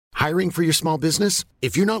Hiring for your small business?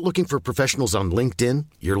 If you're not looking for professionals on LinkedIn,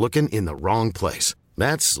 you're looking in the wrong place.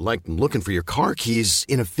 That's like looking for your car keys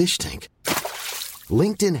in a fish tank.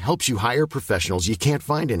 LinkedIn helps you hire professionals you can't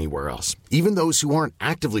find anywhere else, even those who aren't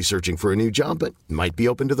actively searching for a new job but might be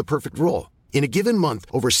open to the perfect role. In a given month,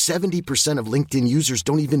 over 70% of LinkedIn users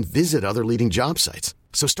don't even visit other leading job sites.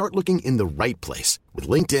 So start looking in the right place. With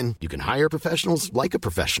LinkedIn, you can hire professionals like a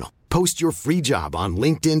professional. Post your free job on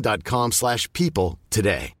linkedin.com/people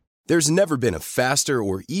today. There's never been a faster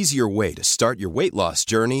or easier way to start your weight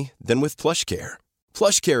loss journey than with PlushCare.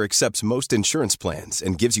 PlushCare accepts most insurance plans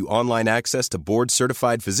and gives you online access to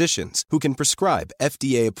board-certified physicians who can prescribe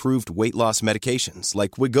FDA-approved weight loss medications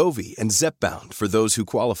like Wegovy and Zepbound for those who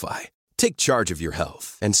qualify. Take charge of your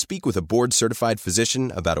health and speak with a board-certified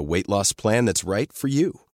physician about a weight loss plan that's right for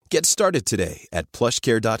you. Get started today at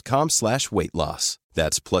plushcare.com/weightloss.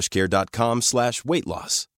 That's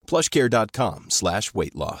plushcare.com/weightloss.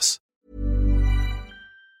 plushcare.com/weightloss.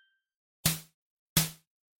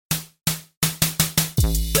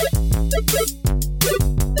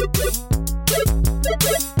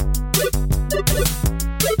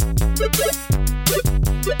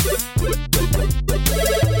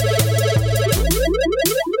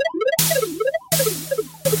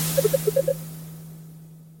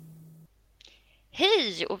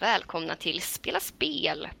 Hej och välkomna till Spela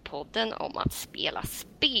Spel, podden om att spela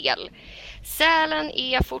spel. Sälen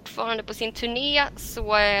är fortfarande på sin turné,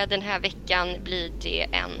 så den här veckan blir det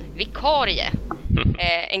en vikarie.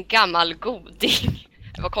 En gammal goding.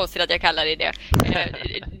 Det var konstigt att jag kallar det. Det är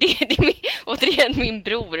återigen min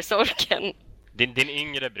bror Sorken. Din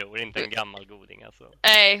yngre bror, inte en gammal goding alltså.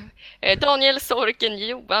 Nej, Daniel Sorken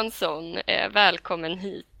Johansson, välkommen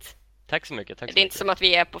hit. Tack så mycket. Det är inte som att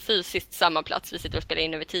vi är på fysiskt samma plats. Vi sitter och spelar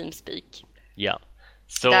in över Teamspeak. Ja.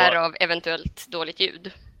 Så... Därav eventuellt dåligt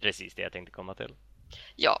ljud. Precis det jag tänkte komma till.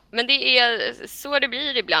 Ja, men det är så det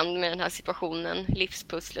blir ibland med den här situationen.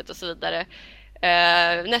 Livspusslet och så vidare.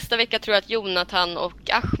 Nästa vecka tror jag att Jonathan och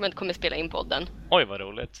Ahmed kommer spela in podden. Oj, vad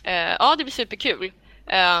roligt. Ja, det blir superkul.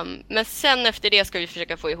 Men sen efter det ska vi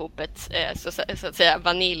försöka få ihop ett så att säga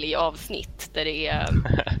vaniljavsnitt där det är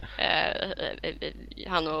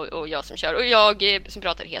han och jag som kör. Och jag som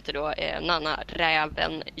pratar heter då Nanna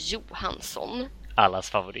Räven Johansson. Allas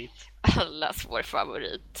favorit. Allas vår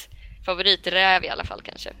favorit. Favoriträv i alla fall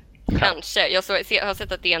kanske. Kanske. Jag har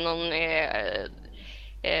sett att det är någon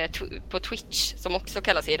på Twitch som också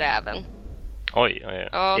kallar sig Räven. Oj.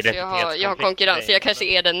 Ja, så jag har konkurrens. Så jag kanske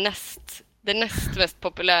är den näst mest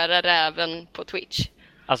populära räven på Twitch.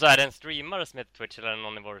 Alltså är det en streamare som heter Twitch eller är det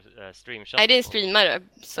någon i vår streamchat? Nej, det är en streamare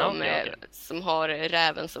som, okay. Som har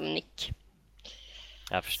räven som nick.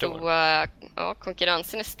 Jag förstår. Så ja,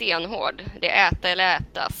 konkurrensen är stenhård. Det är äta eller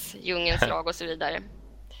ätas, djungens lag och så vidare.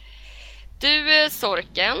 Du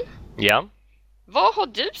Sorken. Ja? Vad har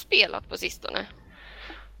du spelat på sistone?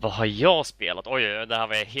 Vad har jag spelat? Oj, det här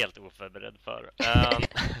var jag helt oförberedd för.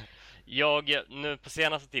 Nu på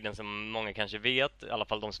senaste tiden, som många kanske vet, i alla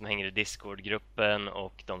fall de som hänger i Discord-gruppen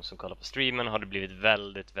och de som kollar på streamen, har det blivit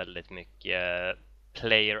väldigt, väldigt mycket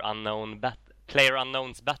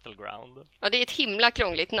PlayerUnknown's Battleground. Ja, det är ett himla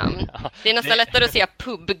krångligt namn. Ja, det är nästan lättare att säga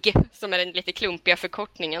PUBG, som är den lite klumpiga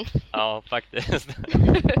förkortningen. Ja, faktiskt.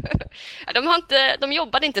 De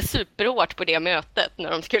jobbade inte superhårt på det mötet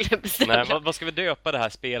när de skulle beställa. Nej, vad ska vi döpa det här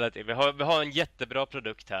spelet till? Vi har en jättebra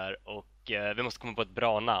produkt här och vi måste komma på ett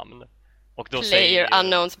bra namn. Och då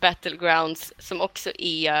PlayerUnknown's Battlegrounds, som också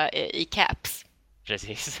är i caps.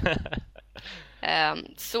 Precis.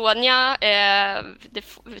 Sonja,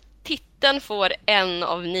 titeln får 1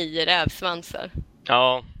 av 9 rävsvansar.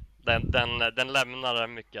 Ja, den lämnar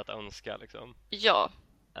mycket att önska liksom. Ja.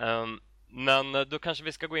 Men då kanske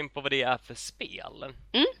vi ska gå in på vad det är för spel.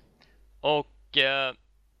 Och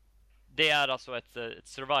det är alltså ett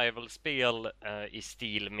survival-spel i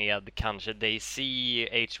stil med kanske DayZ,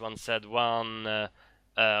 H1Z1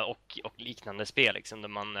 och liknande spel liksom, där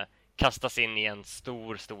man kastas in i en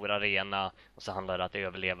stor arena och så handlar det om att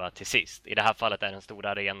överleva till sist. I det här fallet är den stora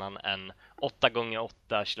arenan en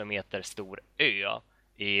 8x8 kilometer stor ö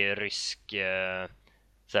i rysk,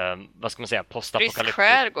 vad ska man säga, postapokalyptisk. Rysk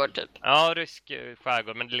skärgård typ. Ja, rysk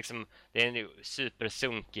skärgård, men det är en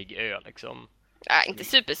supersunkig ö liksom. Ja, inte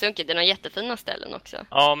supersunkig, den har jättefina ställen också.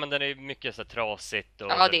 Ja, men den är mycket så trasigt.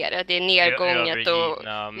 Och ja, det är det. Det är nergånget och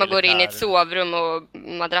man går in i ett sovrum och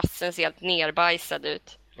madrassen ser helt nerbajsad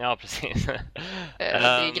ut. Ja, precis. Det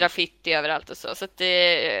är graffiti överallt och så. Så att det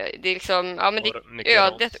är liksom, ja men det är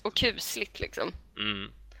ödet och kusligt liksom.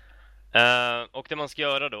 Och det man ska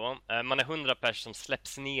göra då, man är 100 personer som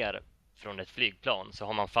släpps ner från ett flygplan. Så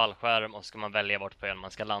har man fallskärm och ska man välja vart på ön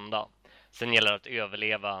man ska landa. Sen gäller det att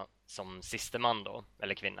överleva som siste man då,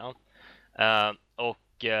 eller kvinna.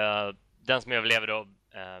 Och den som överlever då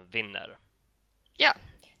vinner. Ja,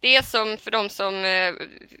 det är som för de som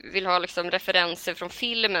vill ha liksom referenser från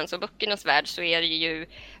filmens och böckernas värld, så är det ju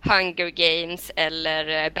Hunger Games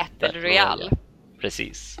eller Battle Royale.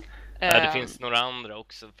 Precis. Det finns några andra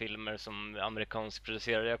också filmer som amerikansk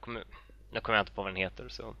producerade. Nu kommer jag inte på vad den heter,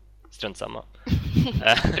 så strunt samma.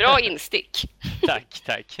 Bra instick.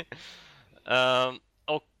 Tack.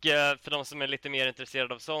 Och för de som är lite mer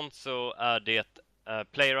intresserade av sånt, så är det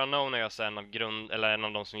PlayerUnknown är alltså en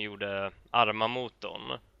av de som gjorde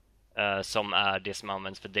Arma-motorn, som är det som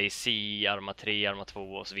används för DayZ, Arma 3, Arma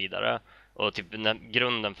 2 och så vidare. Och typ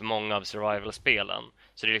grunden för många av survival-spelen.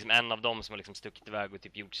 Så det är liksom en av dem som har liksom stuckit iväg och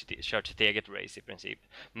typ kört sitt eget race i princip.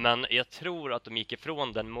 Men jag tror att de gick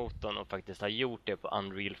ifrån den motorn och faktiskt har gjort det på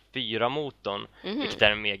Unreal 4-motorn. Vilket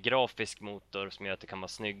är en mer grafisk motor som gör att det kan vara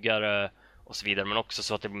snyggare och så vidare. Men också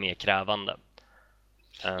så att det blir mer krävande.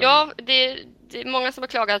 Ja, det är många som har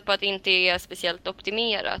klagat på att det inte är speciellt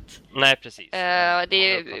optimerat. Nej, precis. Det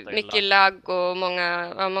är mycket lagg och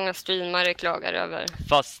många streamare klagar över.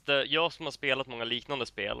 Fast jag som har spelat många liknande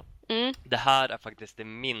spel, det här är faktiskt det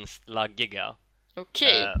minst laggiga.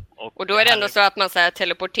 Okej. Och då är det ändå så att man så här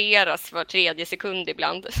teleporteras var 3:e sekund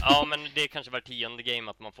ibland. Ja, men det är kanske var 10:e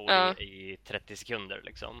game att man får det i 30 sekunder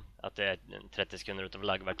liksom. Att det är 30 sekunder utav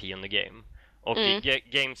lagg var 10:e game. Och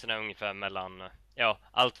gamesen är ungefär mellan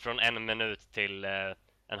allt från 1 minut till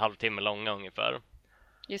en halvtimme långa ungefär.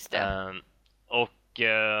 Just det. Och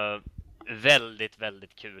väldigt,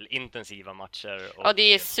 väldigt kul. Intensiva matcher. Och ja, det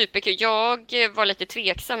är superkul. Jag var lite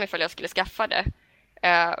tveksam ifall jag skulle skaffa det.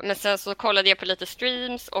 Men sen så kollade jag på lite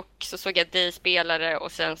streams och så såg jag dig spelare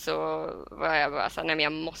och sen så var jag bara så här, nej men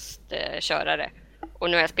jag måste köra det. Och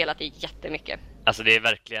nu har jag spelat det jättemycket. Alltså det är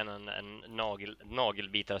verkligen en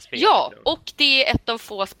nagelbitarspel. Ja, och det är ett av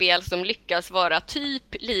få spel som lyckas vara typ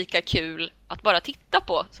lika kul att bara titta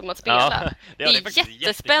på som att spela. Ja, det är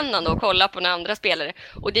jättespännande att kolla på när andra spelare.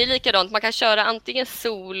 Och det är likadant, man kan köra antingen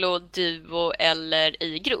solo, duo eller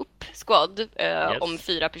i grupp, squad, om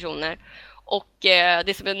 4 personer. Och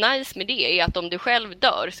det som är nice med det är att om du själv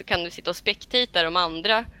dör så kan du sitta och spectata de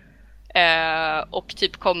andra och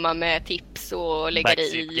typ komma med tips och lägga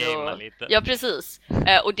dig i. Ja, precis.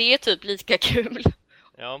 Och det är typ lika kul.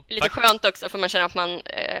 Ja, lite skönt också för man känner att man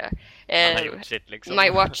har gjort sitt, liksom. My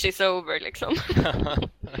watch is over liksom.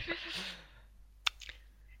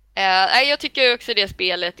 Jag tycker också det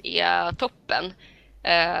spelet är toppen.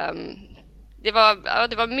 Det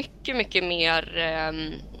var mycket mer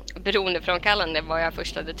beroendeframkallande än vad jag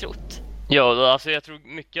först hade trott. Ja, alltså jag tror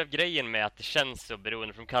mycket av grejen med att det känns så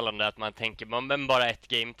beroendeframkallande att man tänker men bara ett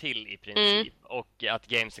game till i princip. Och att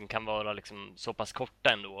gamesen kan vara liksom så pass korta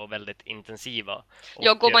ändå och väldigt intensiva.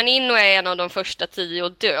 Och går man in och är en av de första 10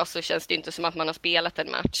 och dö så känns det inte som att man har spelat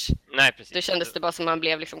en match. Nej, precis. Då kändes det bara som att man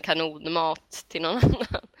blev liksom kanonmat till någon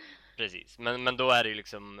annan. Precis, men då är det ju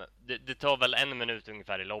liksom det tar väl 1 minut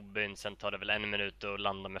ungefär i lobbyn, sen tar det väl 1 minut att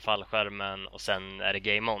landa med fallskärmen och sen är det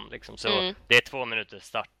game on liksom. Så det är 2 minuter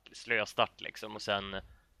slöstart liksom och sen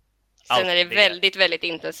är det väldigt, väldigt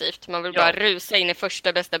intensivt. Man vill bara rusa in i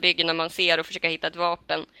första bästa byggena man ser och försöka hitta ett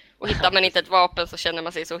vapen. Och hittar man inte ett vapen så känner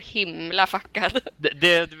man sig så himla fuckad.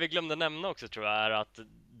 Det vi glömde nämna också tror jag är att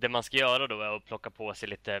det man ska göra då är att plocka på sig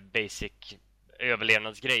lite basic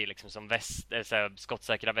överlevnadsgrejer liksom som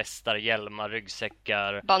skottsäkra västar, hjälmar,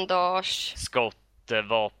 ryggsäckar, bandage, skott,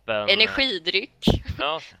 vapen, energidryck.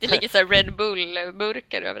 Ja. Det ligger så här Red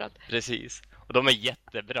Bull-burkar överallt. Precis. Och de är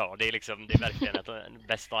jättebra. Det är verkligen den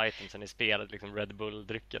bästa itemsen i spelet, liksom Red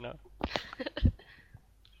Bull-dryckerna.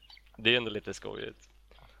 Det är ändå lite skojigt.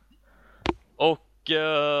 Och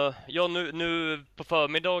nu på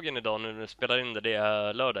förmiddagen idag, nu när jag spelar in det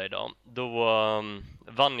är lördag idag, då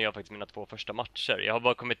vann jag faktiskt mina 2 första matcher. Jag har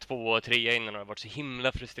bara kommit 2 och 3 innan och det har varit så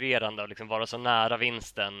himla frustrerande att liksom vara så nära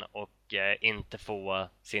vinsten och inte få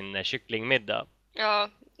sin kycklingmiddag. Ja,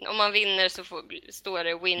 om man vinner så står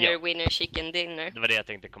det winner chicken dinner. Det var det jag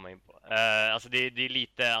tänkte komma in på. Alltså det är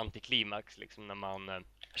lite antiklimax liksom när man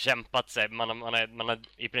kämpat sig. Man har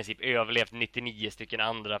i princip överlevt 99 stycken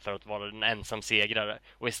andra för att vara den ensam segrare.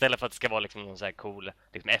 Och istället för att det ska vara liksom någon så här cool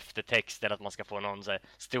liksom eftertext eller att man ska få någon så här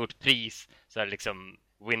stort pris så är det liksom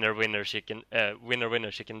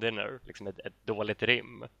winner chicken dinner, liksom ett dåligt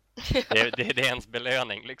rim. Det är ens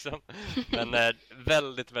belöning liksom. Men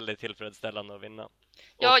väldigt, väldigt tillfredsställande att vinna.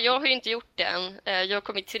 Ja, jag har ju inte gjort det än. Jag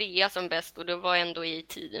kom i 3 som bäst och då var jag ändå i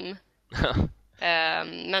team.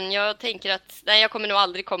 Men jag tänker att jag kommer nog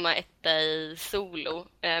aldrig komma etta i solo.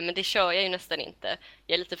 Men det kör jag ju nästan inte.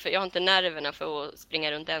 Jag har inte nerverna för att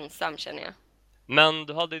springa runt ensam, känner jag. Men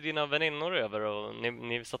du hade dina väninnor över och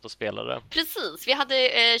ni satt och spelade. Precis, vi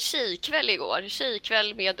hade tjejkväll igår.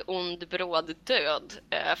 Tjejkväll med ond bråd död.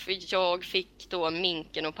 För jag fick då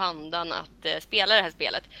Minken och Pandan att spela det här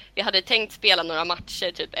spelet. Vi hade tänkt spela några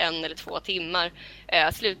matcher, typ 1 eller 2 timmar.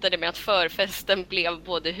 Slutade med att förfesten blev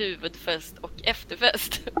både huvudfest och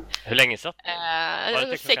efterfest. Hur länge satt ni? Var det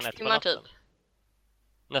till 6 klockan 1 på timmar natten? typ.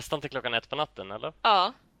 Nästan till klockan 1 på natten, eller?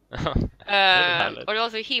 Ja. Härligt. Och det var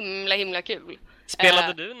så himla kul.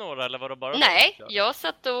 Spelade du några eller var det bara... Nej, jag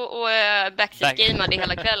satt och backseat-gameade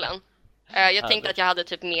hela kvällen. Jag tänkte att jag hade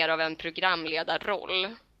typ mer av en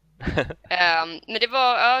programledarroll. Men det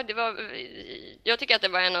var, jag tycker att det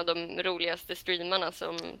var en av de roligaste streamarna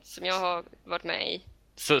som jag har varit med i.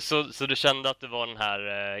 Så du kände att du var den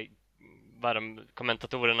här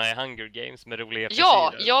kommentatorerna i Hunger Games med roliga frisyrer?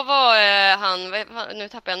 Ja, jag var nu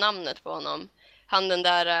tappar jag namnet på honom. Han den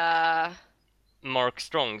där... Mark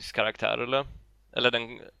Strongs karaktär, eller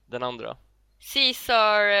den andra?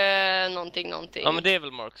 Caesar någonting. Ja, men det är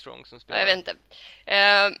väl Mark Strong som spelar. Jag vet inte.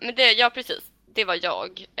 Men precis. Det var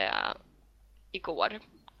jag igår.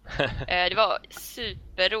 Det var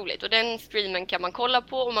superroligt. Och den streamen kan man kolla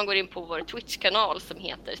på om man går in på vår Twitch-kanal som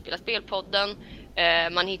heter Spela Spelpodden.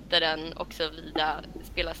 Man hittar den också via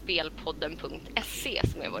spelaspelpodden.se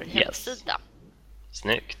som är vår hemsida.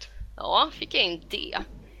 Snyggt. Ja, fick jag in det.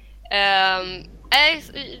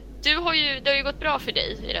 Det har ju gått bra för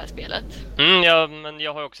dig i det här spelet. Ja, men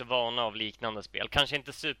jag har också vana av liknande spel. Kanske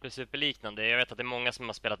inte super liknande. Jag vet att det är många som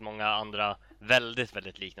har spelat många andra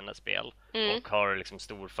väldigt liknande spel och har liksom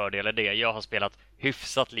stor fördel i det. Jag har spelat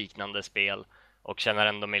hyfsat liknande spel och känner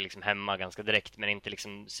ändå mig liksom hemma ganska direkt, men inte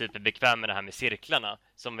liksom superbekväm med det här med cirklarna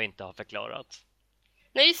som vi inte har förklarat.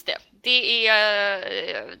 Nej, just det.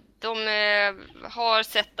 De har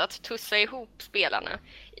sett att tussa ihop spelarna.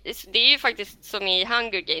 Det är ju faktiskt som i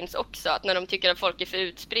Hunger Games också, att när de tycker att folk är för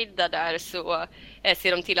utspridda där så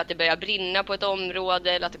ser de till att det börjar brinna på ett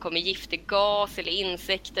område eller att det kommer giftig gas eller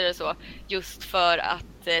insekter och så, just för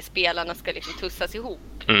att spelarna ska liksom tussas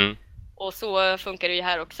ihop. Och så funkar det ju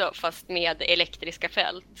här också, fast med elektriska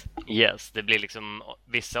fält. Yes, det blir liksom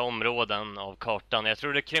vissa områden av kartan. Jag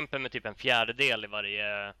tror det krymper med typ 1/4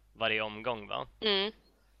 i varje omgång, va?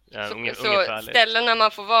 Så ställena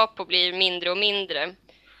man får vara på blir mindre och mindre.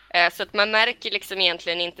 Så att man märker liksom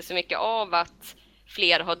egentligen inte så mycket av att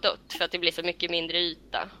fler har dött, för att det blir så mycket mindre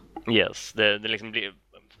yta. Yes, det liksom blir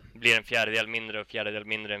 1/4 mindre och 1/4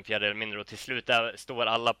 mindre, 1/4 mindre, och till slut står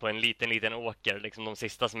alla på en liten åker, liksom de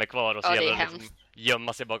sista som är kvar, och så gäller det liksom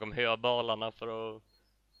gömma sig bakom höbalarna för att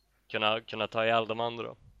kunna ta ihjäl de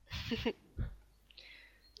andra.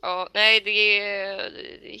 Ja, nej, det är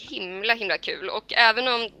himla kul. Och även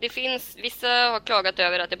om det finns, vissa har klagat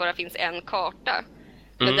över att det bara finns en karta,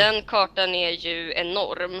 men den kartan är ju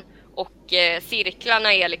enorm. Och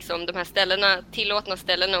cirklarna är liksom, de här tillåtna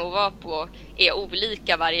ställena att vara på är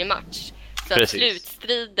olika varje match. Så att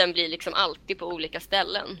slutstriden blir liksom alltid på olika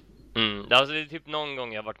ställen. Alltså det är typ någon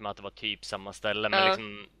gång jag har varit med att det var typ samma ställe, men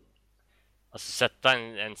liksom alltså sätta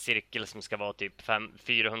en cirkel som ska vara typ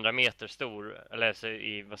 400 meter stor, eller så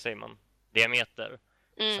i, vad säger man, diameter.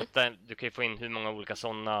 Du kan ju få in hur många olika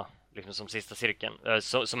sådana liksom som sista cirkeln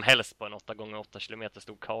som helst på en 8x8 kilometer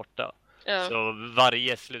stor karta. Så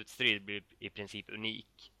varje slutstrid blir i princip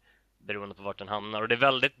unik beroende på vart den hamnar. Och det är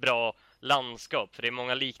väldigt bra landskap, för det är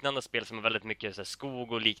många liknande spel som har väldigt mycket så här,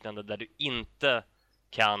 skog och liknande, där du inte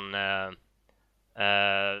kan där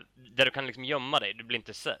du kan liksom gömma dig. Du blir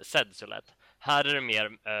inte sedd så lätt. Här är det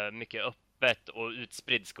mer mycket öppet och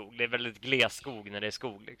utspridd skog. Det är väldigt gles skog när det är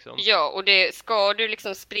skog liksom. Ja, och det ska du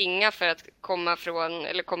liksom springa för att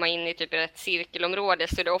komma in i typ ett cirkelområde,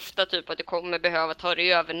 så är det ofta typ att du kommer behöva ta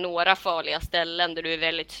dig över några farliga ställen där du är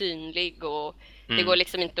väldigt synlig, och det går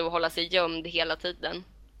liksom inte att hålla sig gömd hela tiden.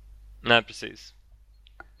 Nej, precis.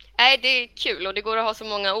 Nej, det är kul, och det går att ha så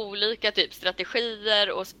många olika typ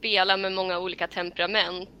strategier och spela med många olika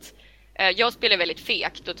temperament. Jag spelar väldigt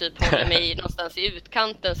fegt och typ håller mig någonstans i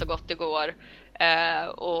utkanten så gott det går.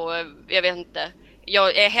 Och jag vet inte,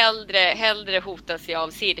 jag är hellre hotas jag av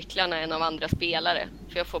cirklarna än av andra spelare,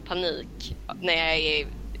 för jag får panik när jag är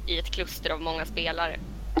i ett kluster av många spelare.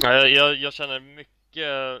 Jag känner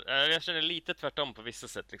jag känner lite tvärtom på vissa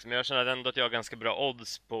sätt liksom. Jag känner ändå att jag har ganska bra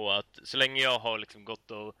odds på att så länge jag har liksom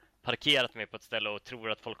gått och parkerat mig på ett ställe och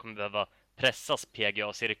tror att folk kommer behöva pressas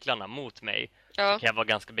PGA-cirklarna mot mig, så kan jag vara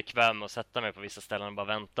ganska bekväm med att sätta mig på vissa ställen och bara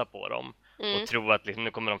vänta på dem och tro att liksom,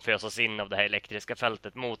 nu kommer de fösas in av det här elektriska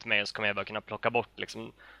fältet mot mig, och så kommer jag bara kunna plocka bort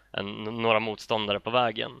liksom, några motståndare på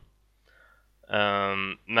vägen.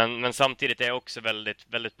 Men samtidigt är jag också väldigt,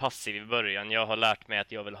 väldigt passiv i början. Jag har lärt mig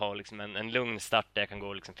att jag vill ha liksom en lugn start där jag kan gå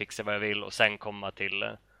och liksom fixa vad jag vill och sen komma till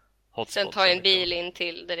hotspots. Sen ta en bil in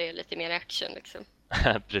till där det är lite mer action liksom.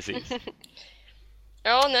 Precis.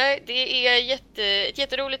 Ja, nej, det är ett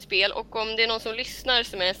jätteroligt spel, och om det är någon som lyssnar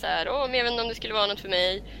som är så här, men jag vet inte om det skulle vara något för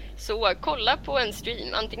mig, så kolla på en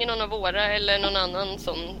stream, antingen någon av våra eller någon annan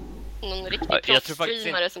någon riktig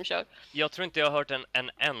proffs-streamare som kör. Jag tror inte jag har hört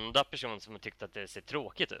en enda person som har tyckt att det ser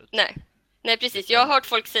tråkigt ut. Nej, precis. Jag har hört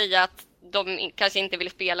folk säga att de kanske inte vill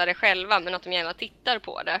spela det själva, men att de gärna tittar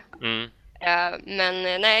på det.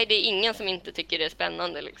 Men nej, det är ingen som inte tycker det är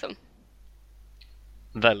spännande liksom.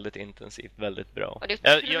 Väldigt intensivt, väldigt bra.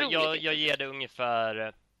 Jag ger det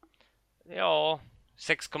ungefär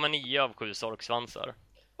 6,9 av 7 sorksvansar.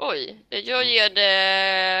 Oj, jag ger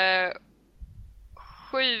det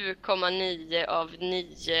 7,9 av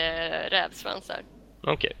 9 rävsvansar.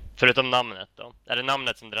 Okej, förutom namnet då? Är det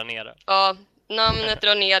namnet som drar ner det? Ja, namnet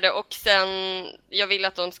drar ner det, och sen jag vill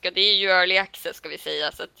att det är ju early access ska vi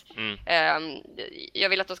säga, så att jag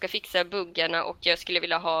vill att de ska fixa buggarna, och jag skulle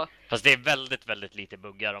vilja ha... Fast det är väldigt, väldigt lite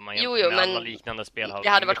buggar om man jämför med alla liknande spel. Det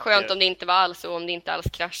hade varit skönt om det inte var alls, och om det inte alls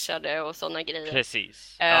kraschade och sådana grejer.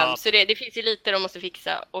 Precis. Så det finns ju lite de måste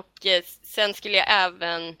fixa, och sen skulle jag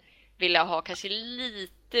även vilja ha kanske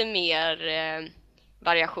lite mer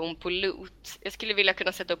variation på loot. Jag skulle vilja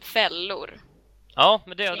kunna sätta upp fällor. Ja,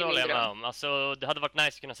 men det håller jag med om. Alltså, det hade varit nice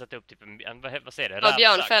att kunna sätta upp typ vad säger det? Ja,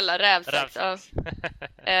 björnfälla, rävsax. Ja.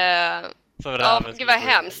 Gud vad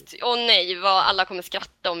hemskt. Nej, vad alla kommer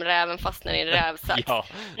skratta om räven fastnar i en rävsax.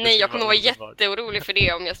 Nej, jag kommer vara jätteorolig för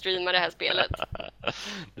det om jag streamar det här spelet.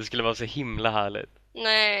 Det skulle vara så himla härligt.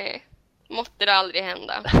 Nej, måtte det aldrig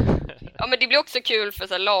hända. Ja, men det blir också kul för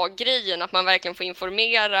så här laggrejen, att man verkligen får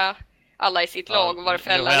informera alla i sitt lag var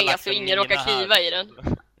fällan är, så ingen råkar kliva i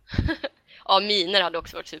den. Ja, miner hade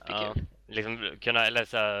också varit superkul. Ja, liksom kunna, eller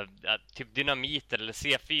så här, typ dynamiter eller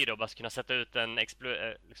C4 och bara kunna sätta ut en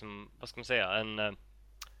vad ska man säga,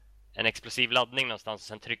 en explosiv laddning någonstans och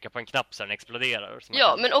sen trycka på en knapp så den exploderar.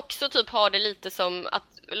 Ja, men också typ ha det lite som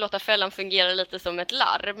att låta fällan fungera lite som ett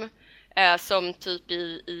larm, som typ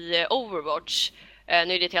i Overwatch.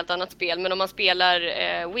 Nu är det ett helt annat spel, men om man spelar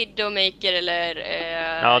Widowmaker eller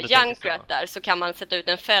Junkrat där, så kan man sätta ut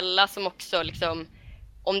en fälla som också liksom,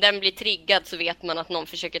 om den blir triggad så vet man att någon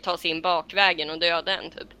försöker ta sig in bakvägen och döda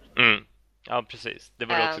en typ. Ja, precis. Det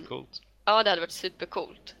vore också coolt. Ja, det hade varit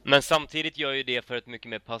supercoolt. Men samtidigt gör ju det för ett mycket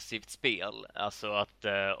mer passivt spel. Alltså att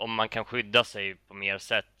om man kan skydda sig på mer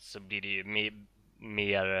sätt så blir det ju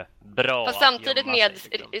mer bra. Fast samtidigt med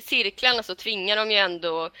cirklarna så tvingar de ju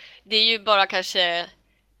ändå, det är ju bara kanske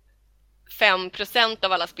 5%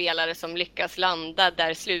 av alla spelare som lyckas landa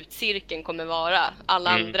där slutcirkeln kommer vara. Alla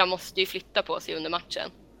andra måste ju flytta på sig under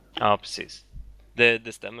matchen. Ja, precis.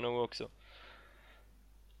 Det stämmer nog också.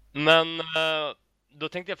 Men då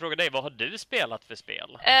tänkte jag fråga dig, vad har du spelat för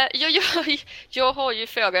spel? Jag har ju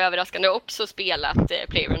föga överraskande också spelat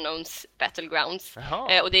PlayerUnknown's Battlegrounds.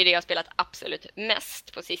 Och det är det jag har spelat absolut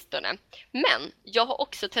mest på sistone. Men jag har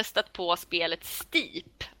också testat på spelet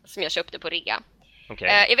Steep som jag köpte på rea.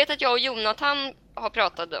 Okay. Jag vet att jag och Jonathan har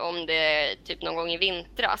pratat om det typ någon gång i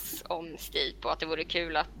vintras, om Steep, och att det vore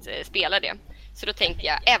kul att spela det. Så då tänkte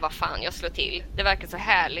jag, vad fan, jag slår till. Det verkar så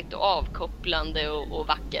härligt och avkopplande och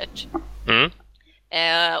vackert.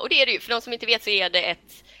 Och det är det ju. För de som inte vet så är det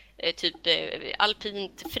ett typ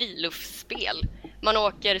alpint friluftsspel. Man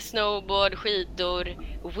åker snowboard, skidor,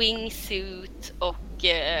 wingsuit och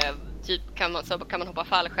typ kan man hoppa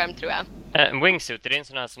fallskärm, tror jag. En wingsuit, är det en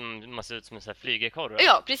sån här som man ser ut som en sån här flygekorre?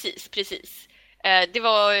 Ja, precis. Det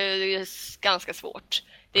var ganska svårt.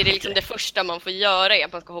 Det är liksom det första man får göra, är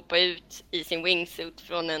att man ska hoppa ut i sin wingsuit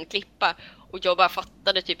från en klippa. Och jag bara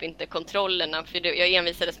fattade typ inte kontrollerna, för jag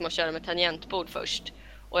envisades med att köra med tangentbord först.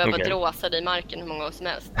 Och jag bara dråsade i marken hur många gånger som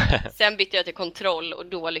helst. Sen bytte jag till kontroll och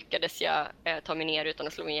då lyckades jag ta mig ner utan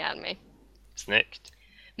att slå ihjäl mig. Snyggt.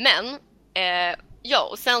 Men,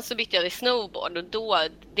 och sen så bytte jag till snowboard och då,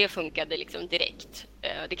 det funkade liksom direkt.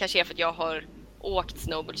 Det kanske är för att jag har åkt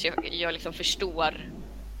snowboard så jag liksom förstår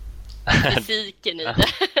fysiken i det.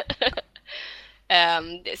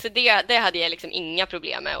 Så det hade jag liksom inga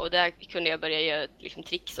problem med, och där kunde jag börja göra liksom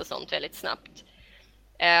tricks och sånt väldigt snabbt.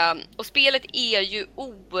 Och spelet är ju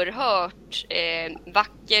oerhört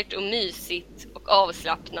vackert och mysigt och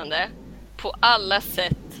avslappnande på alla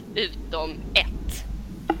sätt utom ett.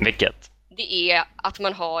 Vilket? Det är att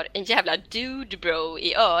man har en jävla dude bro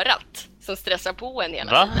i örat som stressar på en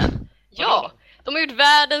hela tiden. Ja, de har gjort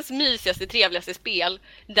världens mysigaste, trevligaste spel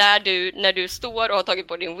där du, när du står och har tagit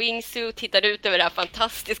på din wingsuit, tittar ut över det här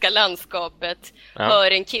fantastiska landskapet,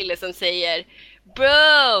 hör en kille som säger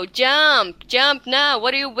Bro, jump now,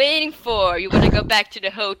 what are you waiting for? You wanna go back to the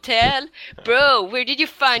hotel? Bro, where did you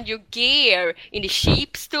find your gear? In the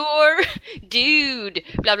sheep store? Dude,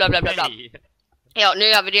 bla bla bla bla bla. Nej. Ja, nu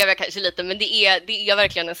överdrev jag kanske lite, men det är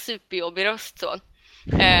verkligen en superjobbig röst så.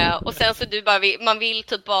 Och sen så man vill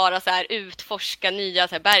typ bara så här utforska nya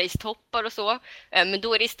så här bergstoppar och så. Men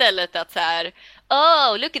då är det istället att så här,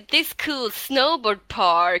 oh, look at this cool snowboard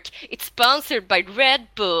park. It's sponsored by Red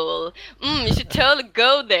Bull. You should totally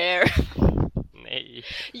go there. Nej.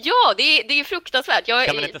 Ja, det är fruktansvärt.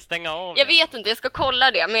 Kan man inte stänga av? Jag vet inte, jag ska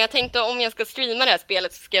kolla det. Men jag tänkte om jag ska streama det här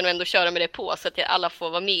spelet så ska jag nog ändå köra med det på så att alla får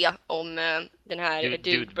vara med om den här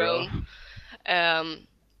Dude Bro.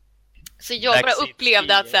 Så jag bara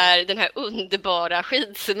upplevde att så här, den här underbara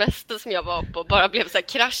skidsemestern som jag var på bara blev så här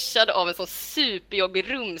kraschad av en sån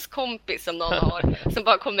superjobbig rumskompis som någon har. Som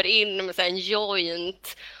bara kommer in med så här en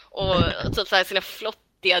joint och typ så här sina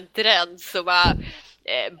flottiga dreads och bara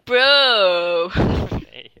bro!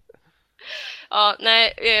 Nej. Ja,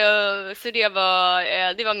 nej, så det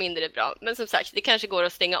var mindre bra. Men som sagt, det kanske går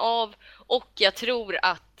att stänga av. Och jag tror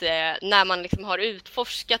att när man liksom har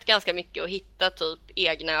utforskat ganska mycket och hittat typ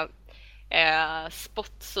egna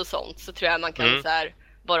spots och sånt så tror jag man kan så här,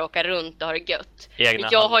 bara åka runt och ha det gött.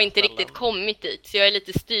 Jag har inte riktigt kommit dit så jag är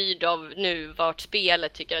lite styrd av nu vart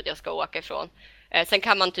spelet tycker att jag ska åka ifrån. Sen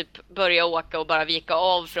kan man typ börja åka och bara vika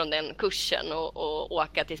av från den kursen och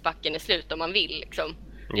åka tills backen är slut om man vill liksom.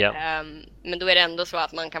 Yeah. Men då är det ändå så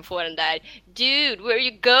att man kan få den där dude, where are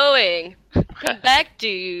you going? Come back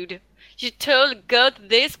dude. You told go to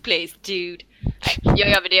this place dude. Nej,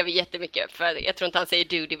 jag överdrev jättemycket för jag tror inte han säger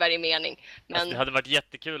dude i varje mening. Men alltså, det hade varit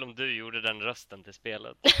jättekul om du gjorde den rösten till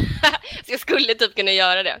spelet. så jag skulle typ kunna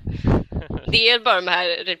göra det. Det är bara de här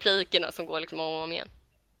replikerna som går liksom om igen.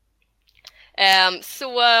 Jag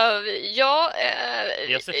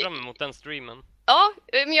ser fram emot den streamen. Ja,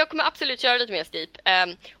 men jag kommer absolut köra lite mer Steep.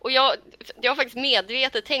 Och jag har faktiskt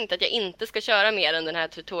medvetet tänkt att jag inte ska köra mer än den här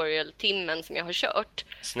tutorial-timmen som jag har kört.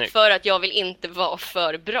 Snyggt. För att jag vill inte vara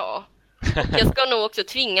för bra. Och jag ska nog också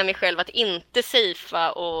tvinga mig själv att inte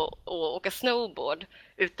safea och åka snowboard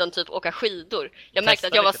utan typ åka skidor. Jag märkte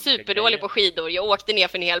att jag var superdålig på skidor. Jag åkte ner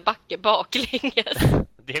för en hel backe baklänges.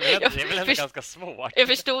 Det är väl ändå ganska svårt. Jag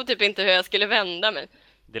förstod typ inte hur jag skulle vända mig.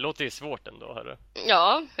 Det låter ju svårt ändå, hörru.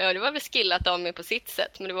 Ja, det var väl skillat av mig på sitt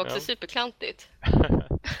sätt, men det var också superklantigt.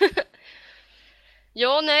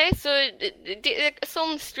 Ja, nej, så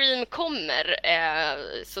sån stream kommer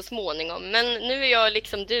så småningom. Men nu är jag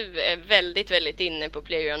liksom du väldigt, väldigt inne på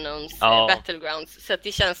PlayerUnknowns Battlegrounds. Så att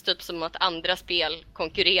det känns typ som att andra spel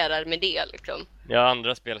konkurrerar med det liksom. Ja,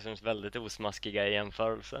 andra spel känns väldigt osmaskiga i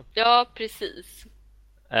jämförelse. Ja, precis.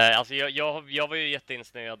 Alltså jag var ju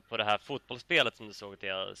jätteinsnöad på det här fotbollsspelet som du såg att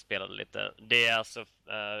jag spelade lite. Det är alltså,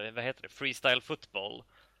 vad heter det? Freestyle football.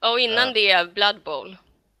 Och innan det är Blood Bowl.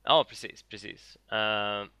 Ja, precis.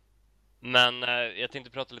 Men jag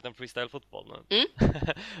tänkte prata lite om freestyle football nu.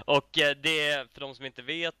 Och det, för de som inte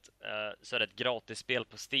vet, så är det ett gratisspel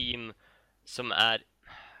på Steam som är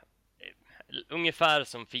ungefär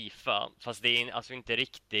som FIFA, fast det är alltså inte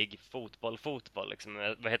riktig fotboll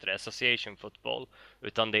liksom, vad heter det, association football,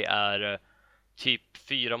 utan det är typ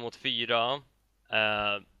 4 mot 4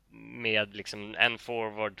 med liksom en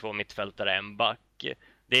forward, 2 mittfältare, en back.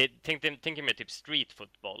 Tänker mer typ street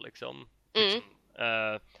football liksom.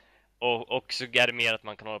 Och så är det mer att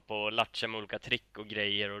man kan hålla på och latcha med olika trick och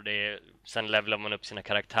grejer, och sen levelar man upp sina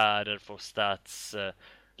karaktärer, får stats,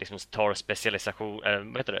 liksom tar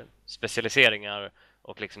specialiseringar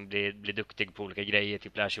och liksom blir duktig på olika grejer,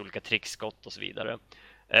 typ lär sig olika trickskott och så vidare.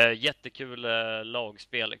 Jättekul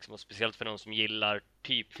lagspel liksom, och speciellt för de som gillar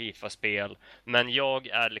typ FIFA-spel. Men jag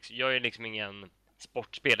är liksom ingen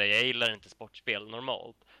sportspelare, jag gillar inte sportspel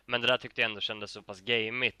normalt. Men det där tyckte jag ändå kändes så pass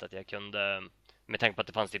gameigt att jag kunde, med tanke på att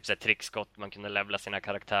det fanns typ så här trickskott, man kunde levela sina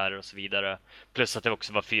karaktärer och så vidare. Plus att det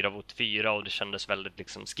också var 4 mot 4 och det kändes väldigt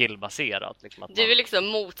liksom skillbaserat. Liksom, att du är liksom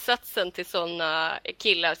motsatsen till sådana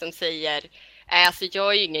killar som säger alltså jag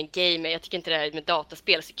är ju ingen gamer, jag tycker inte det här med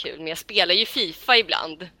dataspel är så kul, men jag spelar ju FIFA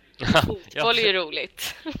ibland. Fotboll är ju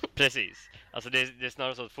roligt. Precis. Alltså det är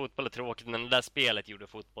snarare så att fotboll är tråkigt, men det där spelet gjorde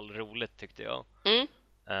fotboll roligt tyckte jag.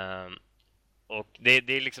 Och det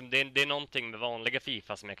är någonting med vanliga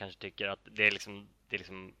FIFA som jag kanske tycker att det är liksom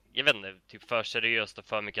jag vet inte, typ för seriöst och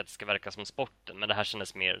för mycket att det ska verka som sporten, men det här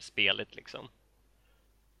kändes mer speligt liksom.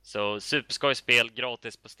 Så superskojspel,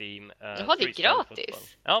 gratis på Steam. Jaha, det är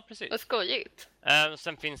gratis? Ja, precis. Vad skojigt.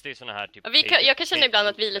 Sen finns det ju såna här typ... Jag kan känna ibland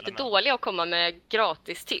att vi är lite dåliga att komma med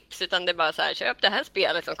gratis tips. Utan det är bara så här, köp det här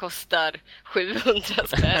spelet som kostar 700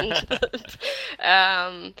 spänn.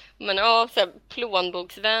 Men ja, så här,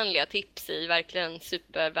 plånboksvänliga tips är verkligen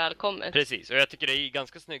supervälkommet. Precis, och jag tycker det är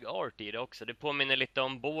ganska snygg art i det också. Det påminner lite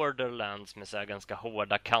om Borderlands med så här ganska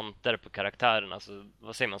hårda kanter på karaktärerna. Alltså,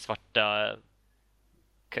 vad säger man? Svarta...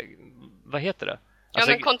 Vad heter det?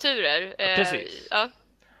 Alltså, ja, men konturer. Precis. Ja.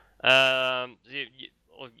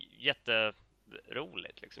 Och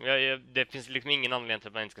jätteroligt liksom. Det finns liksom ingen anledning till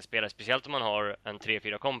att man inte ska spela, speciellt om man har en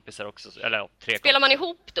 3-4 kompisar också, eller ja, 3 Spelar man kompisar.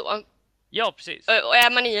 ihop då? Ja, precis. Och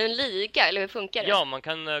är man i en liga, eller hur funkar det? Ja, man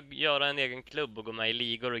kan göra en egen klubb och gå med i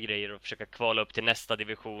ligor och grejer och försöka kvala upp till nästa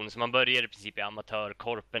division. Så man börjar i princip i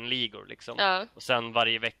amatörkorpenligor liksom. Ja. Och sen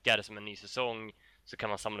varje vecka är det som en ny säsong. Så kan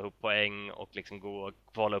man samla ihop poäng och liksom gå och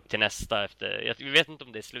kvala upp till nästa efter... Jag vet inte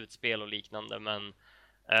om det är slutspel och liknande, men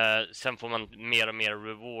sen får man mer och mer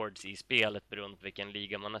rewards i spelet beroende på vilken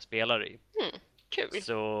liga man spelar i. Kul.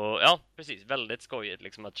 Så ja, precis. Väldigt skojigt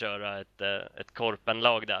liksom att köra ett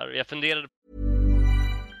korpenlag där. Jag funderade...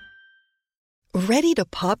 Ready to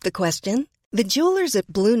pop the question? The jewelers at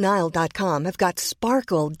BlueNile.com have got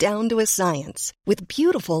sparkle down to a science with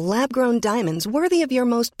beautiful lab-grown diamonds worthy of your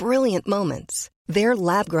most brilliant moments. Their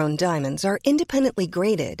lab-grown diamonds are independently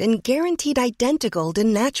graded and guaranteed identical to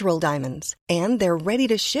natural diamonds, and they're ready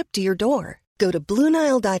to ship to your door. Go to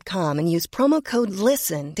BlueNile.com and use promo code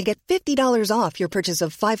LISTEN to get $50 off your purchase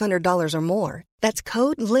of $500 or more. That's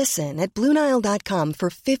code LISTEN at BlueNile.com for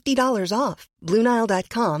 $50 off.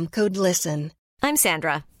 BlueNile.com, code LISTEN. I'm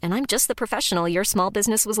Sandra, and I'm just the professional your small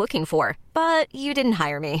business was looking for. But you didn't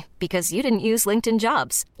hire me because you didn't use LinkedIn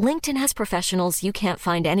Jobs. LinkedIn has professionals you can't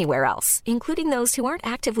find anywhere else, including those who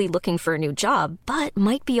aren't actively looking for a new job, but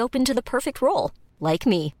might be open to the perfect role, like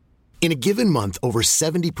me. In a given month, over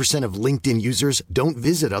 70% of LinkedIn users don't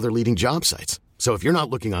visit other leading job sites. So if you're not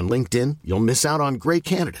looking on LinkedIn, you'll miss out on great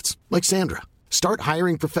candidates like Sandra. Start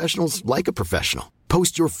hiring professionals like a professional.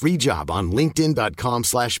 Post your free job on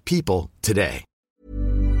linkedin.com/people today.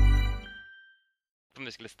 Om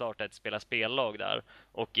vi skulle starta ett spellag där,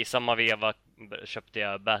 och i samma veva köpte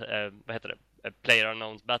jag vad heter det?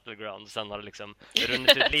 PlayerUnknown's Battleground. Sen har det liksom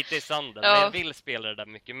runnit ut lite i sanden. Ja. Men jag vill spela det där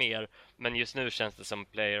mycket mer. Men just nu känns det som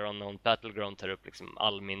PlayerUnknown's Battleground tar upp liksom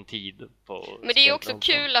all min tid på. Men det är också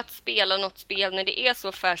kul att spela något spel när det är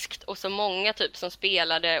så färskt och så många typ som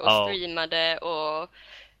spelade och streamade och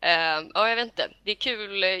ja, jag vet inte. Det är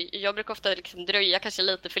kul. Jag brukar ofta liksom dröja kanske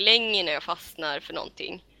lite för länge när jag fastnar för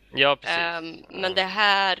någonting. Ja, precis. Men det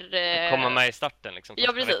här... Komma med i starten liksom.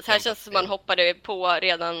 Ja, precis. Här känns det som man hoppade på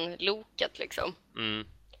redan loket liksom.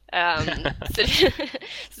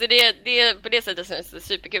 Så det på det sättet känns det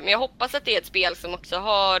superkul. Men jag hoppas att det är ett spel som också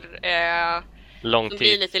har... som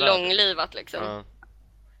blir lite långlivat liksom. Ja.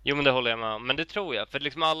 Jo, men det håller jag med om. Men det tror jag. För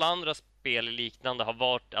liksom alla andra spel liknande har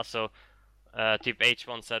varit... Alltså, typ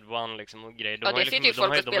H1Z1 liksom och grejer. Ja, det sitter ju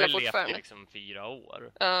folk och spelar fortfarande. Liksom 4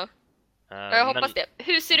 år. Ja. Jag hoppas det.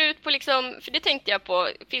 Hur ser det ut på liksom, för det tänkte jag på,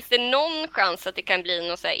 finns det någon chans att det kan bli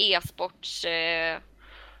någon så här e-sports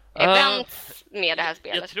event med det här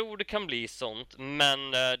spelet? Jag tror det kan bli sånt,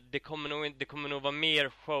 men det kommer nog vara mer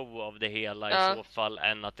show av det hela i så fall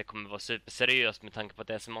än att det kommer vara superseriöst med tanke på att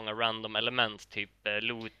det är så många random element, typ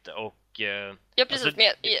loot och ja, precis, alltså,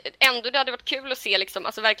 men ändå det hade varit kul att se liksom,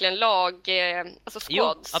 alltså verkligen lag, alltså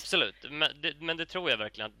squads. Jo, absolut, men det tror jag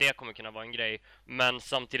verkligen att det kommer kunna vara en grej, men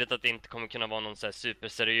samtidigt att det inte kommer kunna vara någon så här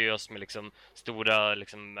superseriös med liksom stora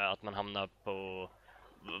liksom, att man hamnar på,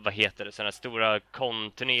 vad heter det, sådana stora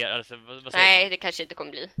konturnéer, alltså, vad nej, det kanske inte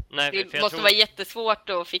kommer bli. Nej, det måste vara jättesvårt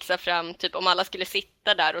att fixa fram, typ om alla skulle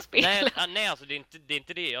sitta där och spela. Nej, alltså det är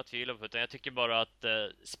inte det jag tvivlar på, utan jag tycker bara att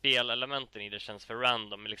spelelementen i det känns för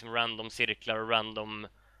random, liksom random cirklar och random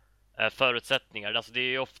förutsättningar. Alltså det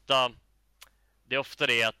är ofta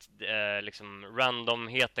det att liksom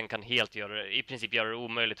randomheten kan helt i princip göra det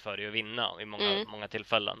omöjligt för dig att vinna i många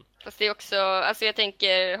tillfällen. Fast det är också, alltså jag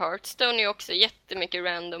tänker Hearthstone är också jättemycket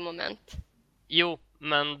random moment. Jo,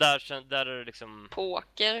 men där är det liksom...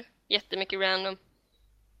 Poker, jättemycket random.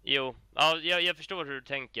 Jo, ja, jag förstår hur du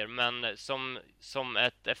tänker, men som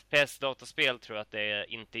ett FPS-dataspel tror jag att det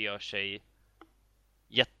inte gör sig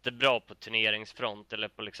jättebra på turneringsfront eller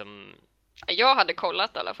på liksom... Jag hade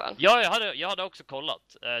kollat i alla fall. Ja, jag hade också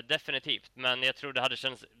kollat, definitivt. Men jag tror det hade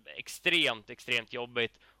känts extremt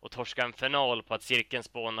jobbigt att torska en final på att cirkeln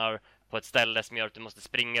spånar på ett ställe som gör att du måste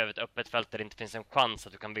springa över ett öppet fält där det inte finns en chans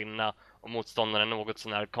att du kan vinna och motståndaren är något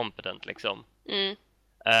sån här competent liksom.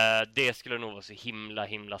 Det skulle nog vara så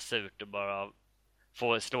himla surt att bara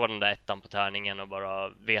få slå den där ettan på tärningen och bara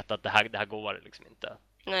veta att det här går liksom inte.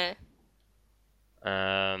 Nej.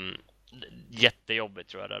 Jättejobbigt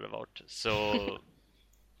tror jag det hade varit. Så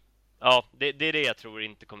ja, det är det jag tror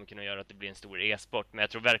inte kommer kunna göra att det blir en stor e-sport. Men jag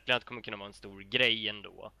tror verkligen att det kommer kunna vara en stor grej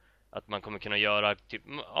ändå. Att man kommer kunna göra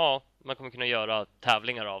man kommer kunna göra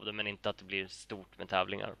tävlingar av det, men inte att det blir stort med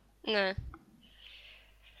tävlingar. Nej.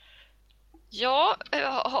 Ja,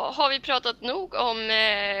 har vi pratat nog om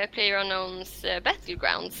PlayerUnknown's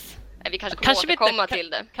Battlegrounds? Vi kanske kommer återkomma till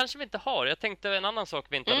det. Kanske vi inte har. Jag tänkte en annan sak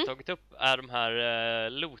vi inte hade tagit upp är de här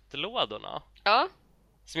lootlådorna. Ja.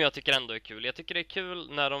 Som jag tycker ändå är kul. Jag tycker det är kul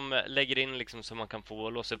när de lägger in liksom så man kan få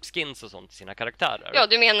låsa upp skins och sånt till sina karaktärer. Ja,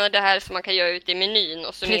 du menar det här som man kan göra ute i menyn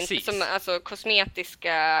och som Precis. inte som alltså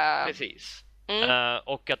kosmetiska. Precis.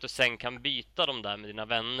 Och att du sen kan byta dem där med dina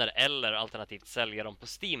vänner eller alternativt sälja dem på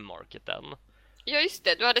Steam-marketen. Ja, just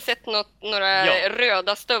det. Du hade sett några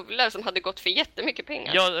röda stövlar som hade gått för jättemycket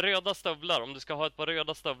pengar. Ja, röda stövlar. Om du ska ha ett par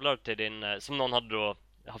röda stövlar till din, som någon hade då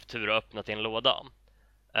haft tur att öppna till en låda.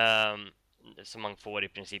 Som man får i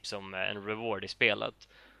princip som en reward i spelet.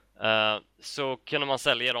 Så kunde man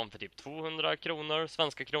sälja dem för typ 200 kronor,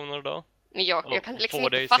 svenska kronor då. Men jag kan liksom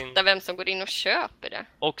inte fatta vem som går in och köper det.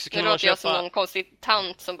 Och så nu låter jag som någon konstig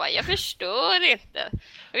tant som bara, jag förstår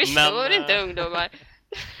inte ungdomar.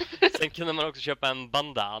 Sen kunde man också köpa en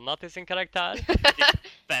bandana till sin karaktär.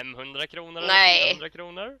 Typ 500 kronor eller 400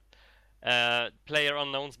 kronor.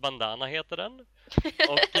 PlayerUnknown's bandana heter den.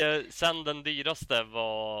 Och sen den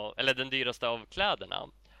dyraste av kläderna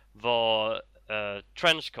var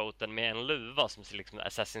trenchcoaten med en luva som ser liksom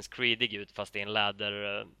Assassin's Creedig ut fast i en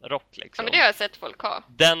läderrock liksom. Ja, men det har jag sett folk ha.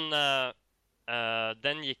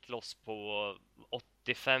 Den gick loss på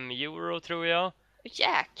 85 euro tror jag.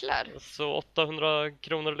 Jäklar. Så 800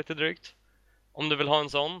 kronor lite drygt. Om du vill ha en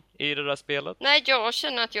sån i det där spelet. Nej, jag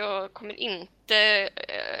känner att jag kommer inte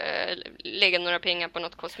lägga några pengar på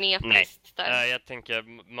något kosmetiskt. Nej, jag tänker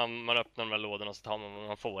man öppnar de här lådorna och så tar man vad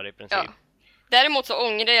man får i princip. Ja. Däremot så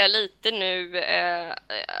ångrar jag lite nu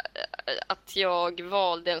att jag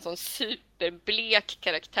valde en sån superblek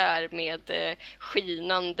karaktär med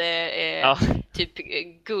skinande typ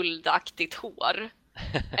guldaktigt hår.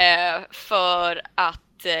 För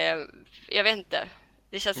att jag vet inte.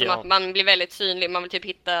 Det känns som att man blir väldigt synlig. Man vill typ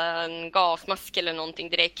hitta en gasmask eller någonting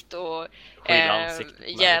direkt och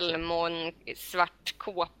hjälm och en svart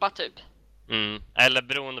kåpa typ. Eller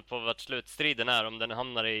beroende på vart slutstriden är. Om den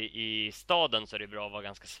hamnar i staden så är det bra att vara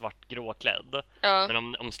ganska svart-gråklädd. Ja.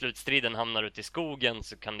 Men om slutstriden hamnar ute i skogen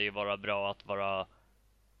så kan det ju vara bra att vara...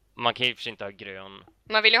 Man kan ju för sig inte ha grön.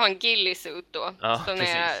 Man vill ju ha en ghillie-suit då. Ja, som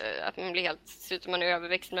precis. är att man blir helt... ser ut som man är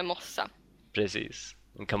överväxt med mossa. Precis.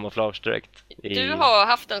 En kamouflagedräkt. Du har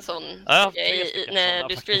haft en sån när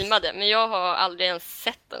du streamade. Faktiskt. Men jag har aldrig ens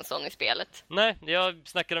sett en sån i spelet. Nej, jag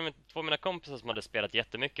snackade med två av mina kompisar som hade spelat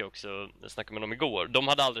jättemycket också. Jag snackade med dem igår. De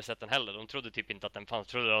hade aldrig sett den heller. De trodde typ inte att den fanns.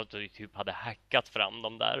 De trodde att du typ hade hackat fram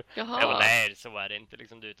dem där. Jaha. Jag bara, nej, så är det inte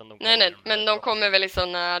liksom, utan de Nej, men de kommer väl i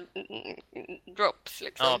såna drops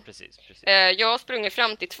liksom. Ja, precis. Jag har sprungit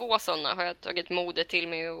fram till 2 såna. Har jag tagit modet till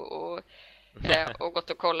mig och gått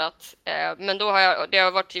och kollat. Men då har det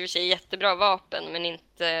har varit i och för sig jättebra vapen, men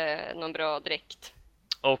inte någon bra dräkt.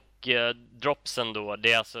 Och dropsen då,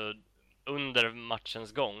 det är alltså under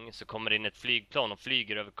matchens gång så kommer det in ett flygplan och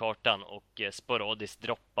flyger över kartan och sporadiskt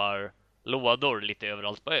droppar lådor lite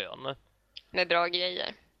överallt på ön. Med bra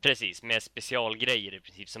grejer. Precis, med specialgrejer i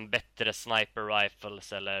princip, som bättre sniper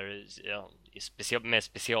rifles eller med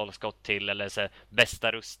specialskott till, eller så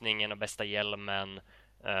bästa rustningen och bästa hjälmen.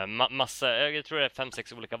 Massa, jag tror det är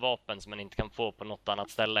 5-6 olika vapen som man inte kan få på något annat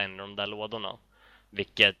ställe än de där lådorna.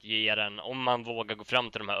 Vilket ger en, om man vågar gå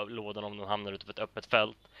fram till de här lådorna om de hamnar ute på ett öppet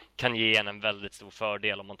fält, kan ge en väldigt stor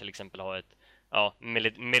fördel om man till exempel har ett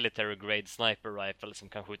military grade sniper rifle som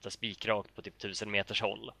kan skjuta spikrakt på typ 1000 meters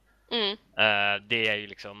håll. Det är ju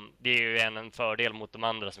liksom, det är ju en fördel mot de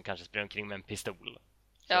andra som kanske springer omkring med en pistol.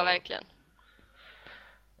 Ja, verkligen.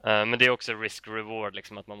 Men det är också risk-reward,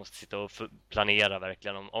 liksom, att man måste sitta och planera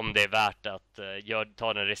verkligen om det är värt att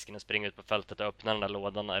ta den risken och springa ut på fältet och öppna den där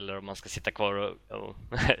lådan, eller om man ska sitta kvar och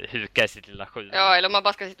huka i sitt lilla skjul. Ja, eller om man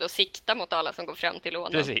bara ska sitta och sikta mot alla som går fram till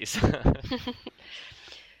lådan. Precis.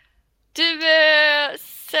 Du,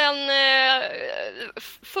 sen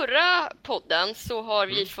förra podden så har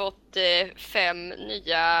vi fått 5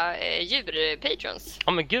 nya djur-patrons.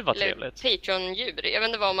 Ja, men gud vad trevligt. Patron-djur, jag vet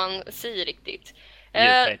inte vad man säger riktigt.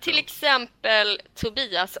 Till exempel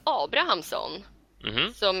Tobias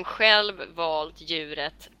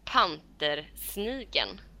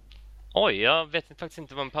Oj, jag vet faktiskt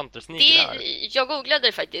inte vad en pantersnigel är. Jag googlade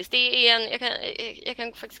det faktiskt. Det är jag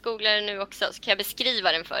kan faktiskt googla det nu också, så kan jag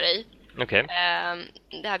beskriva den för dig. Okej.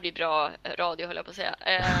 Det här blir bra radio, höll jag på att säga.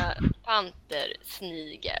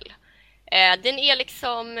 Pantersnigel. Den är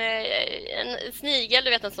liksom en snigel, du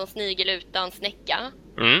vet, en sån snigel utan snäcka.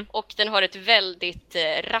 Och den har ett väldigt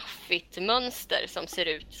raffigt mönster som ser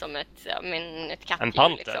ut som ett kattdjur. En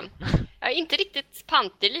panter? Liksom. Ja, inte riktigt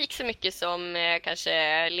panterlik så mycket som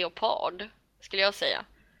kanske leopard, skulle jag säga.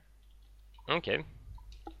 Okej.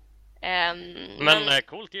 Men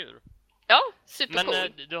coolt djur. Ja, supercool.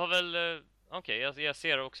 Men du har väl... Okej, jag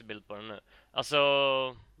ser också bild på den nu. Alltså,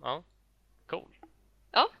 ja, cool.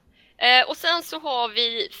 Ja. Och sen så har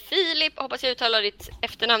vi Filip, hoppas jag uttalar ditt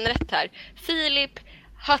efternamn rätt här. Filip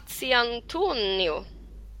Hatziantonio.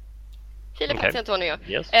 Hatziantonio.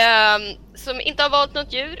 Yes. Som inte har valt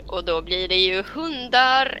något djur, och då blir det ju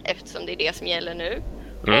hundar, eftersom det är det som gäller nu.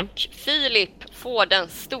 Och Filip får den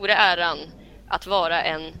stora äran att vara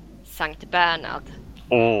en Sankt Bernhard.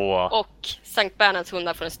 Och Sankt Bernhards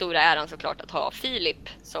hundar får den stora äran såklart att ha Filip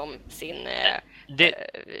som sin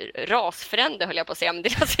rasfrände, höll jag på att säga, men det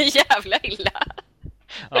är så jävla illa.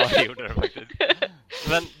 Ja, det gjorde det faktiskt.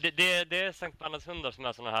 Men det är Sankt Bernhards hundar som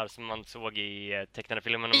är såna här som man såg i tecknade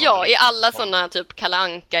filmer. Ja, i alla såna typ Kalle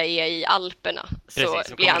Anka är i Alperna. Precis,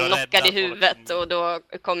 så blir han knockad i huvudet och då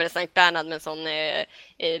kommer Sankt Bernhard med en sån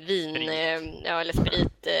eller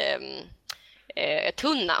sprit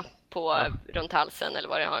tunna runt halsen eller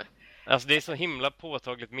vad det har. Alltså det är så himla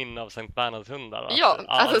påtagligt minne av Sankt Bernhards hundar. Ja,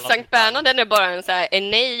 alltså Sankt Bernhard, den är bara en så här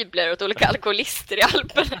enabler åt olika alkoholister i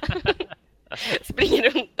Alperna. Springer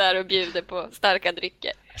runt där och bjuder på starka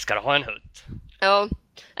drycker. Ska du ha en hutt? Ja,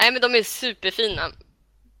 nej men de är superfina.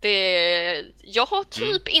 Jag har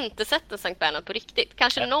typ inte sett en Sankt Bernhard på riktigt.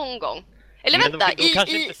 Kanske någon gång. Eller men vänta, de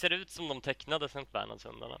kanske inte ser ut som de tecknade Sankt Bernhards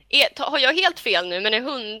hundarna. Har jag helt fel nu? Men är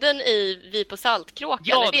hunden i Vi på Saltkråkan?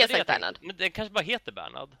 Ja, är det Sankt Bernhard? Men den kanske bara heter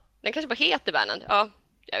Bernhard. Den kanske bara heter Bernhard. Ja,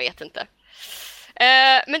 jag vet inte.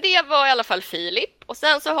 Men det var i alla fall Filip. Och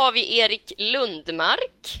sen så har vi Erik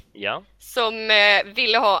Lundmark. Ja. Som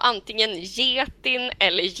ville ha antingen getin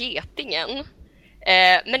eller getingen.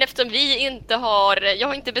 Men eftersom vi inte jag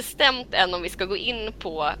har inte bestämt än om vi ska gå in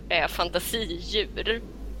på fantasidjur.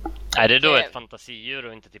 Är det då ett fantasidjur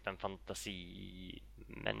och inte typ en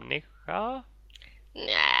fantasimänniska?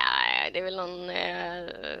 Nej, det är väl någon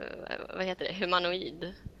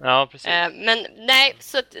humanoid. Ja, precis. Men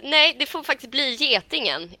nej, det får faktiskt bli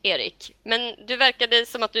getingen, Erik. Men du verkade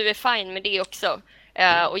som att du är fine med det också.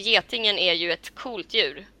 Och getingen är ju ett coolt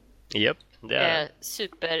djur. Japp, det är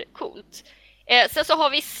supercoolt. Sen så har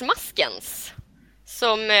vi Smaskens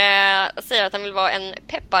som säger att han vill vara en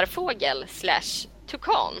pepparfågel /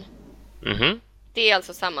 tukan. Det är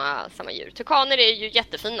alltså samma djur. Tukaner är ju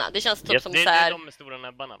jättefina. Det känns typ som det är de med stora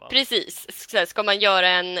näbbarna, va? Precis. Ska man göra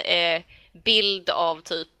en bild av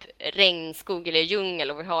typ regnskog eller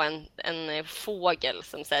djungel och vill ha en fågel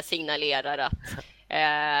som så här signalerar att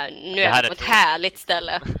nu är vi på ett härligt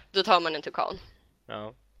ställe, då tar man en tukan.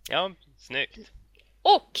 Ja, snyggt.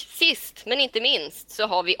 Och sist men inte minst så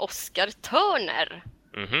har vi Oscar Törner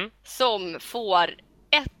som får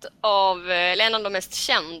en av de mest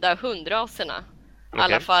kända hundraserna. I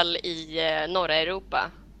alla fall i norra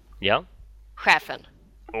Europa. Ja. Schäfern.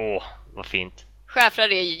 Vad fint.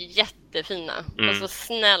 Schäfrar är jättefina. Och så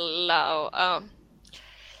snälla och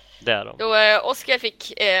Det är de. Då Oscar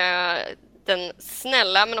fick den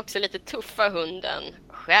snälla men också lite tuffa hunden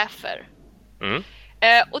schäfer.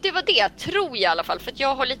 Och det var det, tror jag i alla fall, för att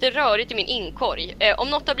jag har lite rörigt i min inkorg. Om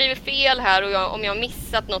något har blivit fel här och om jag har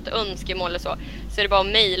missat något önskemål eller så är det bara att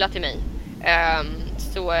mejla till mig.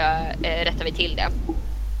 Så rättar vi till det.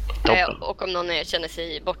 Och om någon känner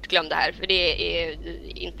sig bortglömd här, för det är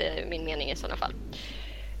inte min mening i sådana fall.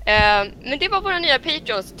 Men det var våra nya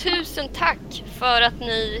Patreons. Tusen tack för att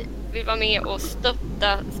ni vill vara med och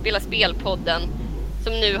stötta Spela Spel-podden,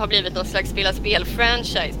 som nu har blivit någon slags Spela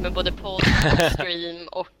Spel-franchise med både podd och stream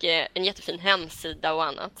och en jättefin hemsida och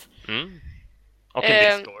annat. Och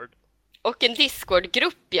en Discord. Och en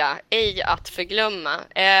Discord-grupp, ja, ej att förglömma.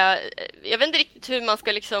 Jag vet inte riktigt hur man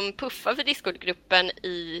ska liksom puffa för Discord-gruppen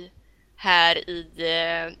här i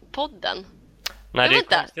podden. Nej,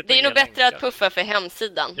 det är nog bättre att puffa för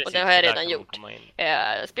hemsidan. Precis, och det har jag redan gjort.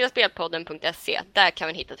 Spelaspelpodden.se. Där kan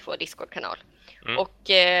man hitta 2 Discord-kanal. Och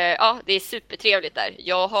det är supertrevligt där.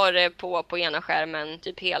 Jag har på ena skärmen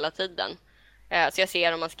typ hela tiden. Så jag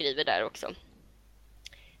ser om man skriver där också.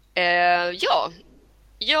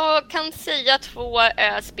 Jag kan säga 2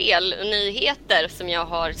 spelnyheter som jag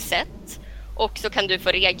har sett. Och så kan du få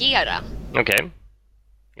reagera. Okej.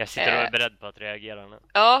 Jag sitter och är beredd på att reagera nu.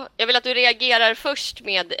 Ja, jag vill att du reagerar först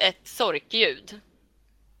med ett sorkljud.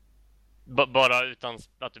 Bara utan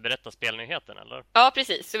att du berättar spelnyheten, eller? Ja,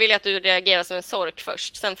 precis. Så vill jag att du reagerar som en sork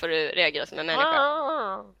först. Sen får du reagera som en människa.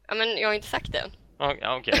 Ja, men jag har inte sagt det.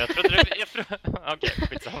 Okej, jag trodde det... Okej,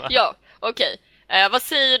 skitsamma. Ja, okej. Vad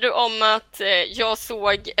säger du om att jag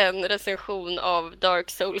såg en recension av Dark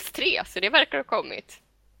Souls 3? Så det verkar ha kommit.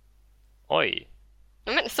 Oj.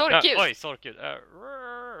 Ja, men sorkljud. Oj, sorkljud.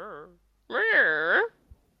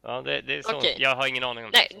 Ja, det är så. Okej. Jag har ingen aning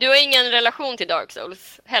om Nej, du har ingen relation till Dark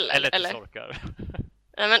Souls heller, eller till eller? sorkar.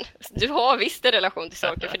 Nej, men du har visst en relation till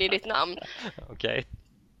sorkar, för det är ditt namn. Okej.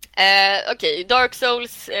 Okej, Dark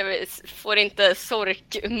Souls får inte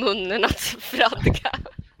sorkmunnen att fradga.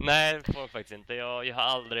 Nej, det får jag faktiskt inte. Jag har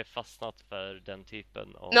aldrig fastnat för den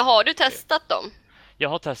typen av... Men har du testat dem? Jag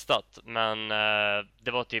har testat, men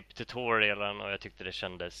det var typ tutorialen och jag tyckte det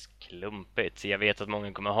kändes klumpigt. Så jag vet att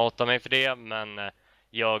många kommer hata mig för det, men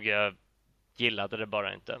jag gillade det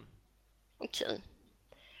bara inte. Okej.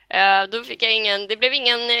 Då fick jag det blev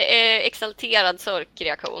ingen exalterad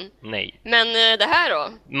sorkreaktion. Nej. Men det här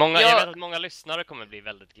då? Jag vet att många lyssnare kommer bli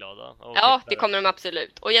väldigt glada. Ja, det kommer de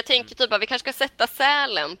absolut. Och jag tänker typ att vi kanske ska sätta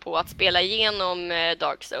Sälen på att spela igenom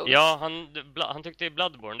Dark Souls. Ja, han tyckte i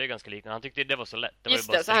Bloodborne, det är ganska liknande. Han tyckte det var så lätt.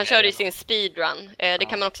 Just det, så han körde ju sin speedrun. Det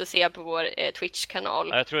kan man också se på vår Twitch-kanal.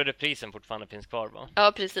 Ja, jag tror att reprisen fortfarande finns kvar, va?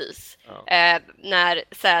 Ja, precis. Ja. När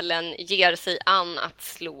Sälen ger sig an att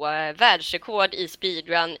slå världsrekord i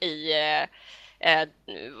speedrun i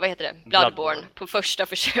vad heter det? Bloodborne på första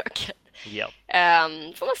försöket. Ja.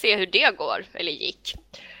 Får man se hur det går, eller gick.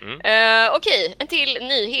 Okej, en till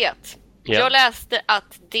nyhet. Ja. Jag läste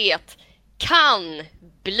att det kan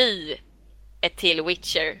bli ett till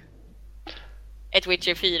Witcher. Ett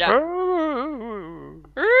Witcher 4.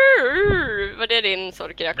 Var det din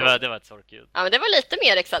sorkreaktion? Det var ett sorkljud. Ja, men det var lite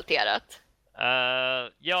mer exalterat.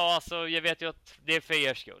 Ja, alltså jag vet ju att det är för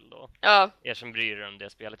er skull då. Ja. Er som bryr er om det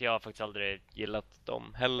spelet. Jag har faktiskt aldrig gillat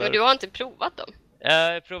dem heller. Men du har inte provat dem?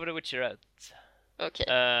 Jag provade Witcher 1. Okej.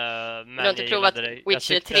 Men du har inte provat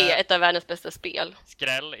Witcher 3, ett av världens bästa spel?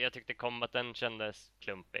 Skräll, jag tyckte combaten kändes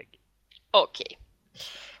klumpig. Okej.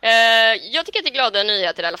 Jag tycker att det är glada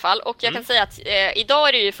nyheter i alla fall. Och jag kan säga att idag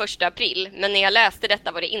är det ju 1 april. Men när jag läste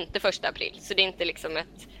detta var det inte 1 april. Så det är inte liksom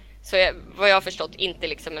vad jag har förstått, inte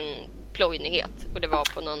liksom en plojnyhet. Och det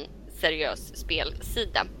var på någon seriös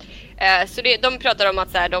spelsida. Så de pratar om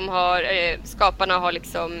att så här, skaparna har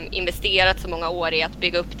liksom investerat så många år i att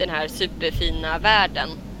bygga upp den här superfina världen.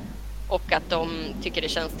 Och att de tycker det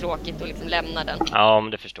känns tråkigt att liksom lämna den. Ja,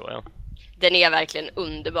 men det förstår jag. Den är verkligen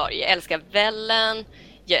underbar. Jag älskar Vellen.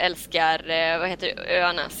 Jag älskar, vad heter det,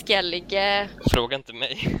 öarna? Skellige. Fråga inte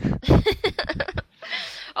mig.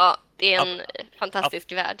 Ja, det är en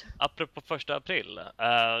fantastisk värld. Apropå 1 april.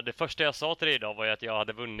 Det första jag sa till dig idag var ju att jag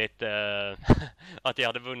hade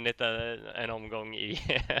vunnit en omgång i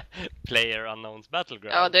Player Unknowns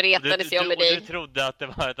Battleground. Ja, du retades jag med dig. Du trodde att det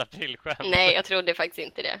var ett aprilskämt. Nej, jag trodde faktiskt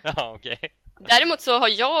inte det. Ja, okej. Däremot så har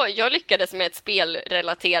jag lyckades med ett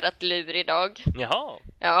spelrelaterat lur idag. Jaha.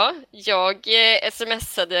 Ja, jag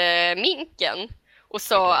smsade Minken och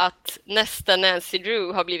sa att nästa Nancy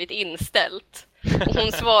Drew har blivit inställt. Och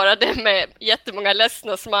hon svarade med jättemånga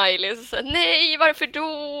ledsna smileys och sa, nej, varför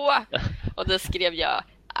då? Och då skrev jag,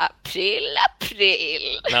 april.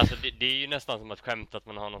 Men alltså, det är ju nästan som att skämta att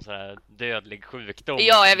man har någon sån här dödlig sjukdom.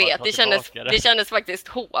 Ja, jag vet. Det kändes faktiskt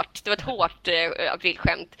hårt. Det var ett hårt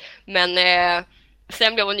aprilskämt. Men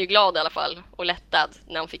sen blev hon ju glad i alla fall och lättad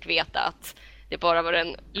när hon fick veta att det bara var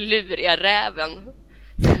den luriga räven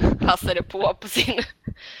som passade på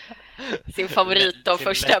sin favorit av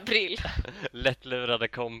 1 april. Lättlurade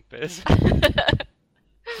kompis.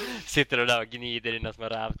 Sitter du där och gnider dina små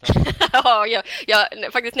rävtar? Ja,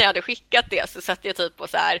 jag faktiskt när jag hade skickat det så satt jag typ och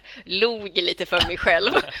så här log lite för mig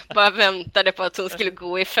själv. Bara väntade på att hon skulle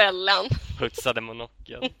gå i fällan. Putsade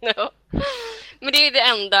monokeln. Ja. Men det är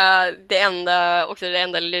det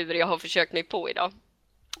enda lur jag har försökt mig på idag.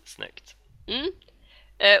 Snyggt.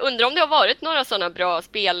 Undrar om det har varit några sådana bra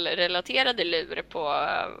spelrelaterade lur på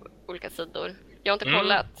olika sidor. Jag har inte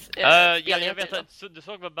kollat. Jag vet att du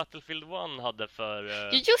såg vad Battlefield 1 hade för...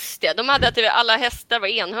 Just det, de hade att alla hästar var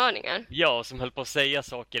enhörningar. Ja, som höll på att säga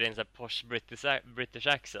saker i en sån här posh British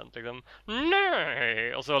accent. Liksom,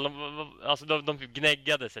 nej! Och så de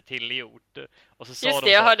gnäggade sig tillgjort. Och så sa just de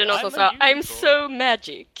det, jag saker, hörde någon som sa I'm so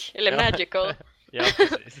magic. Eller magical. Ja,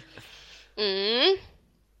 precis.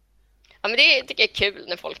 Ja, men det tycker jag är kul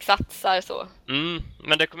när folk satsar så.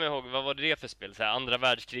 Men det kommer jag ihåg, vad var det för spel? Så här, andra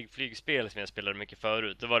världskrig flygspel som jag spelade mycket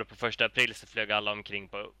förut. Då var det på 1 april så flög alla omkring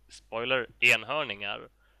på, spoiler, enhörningar.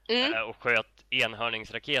 Och sköt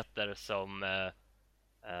enhörningsraketer som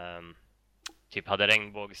typ hade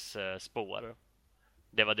regnbågsspår.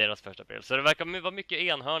 Det var deras 1 april. Så det verkar vara mycket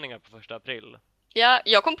enhörningar på 1 april. Ja,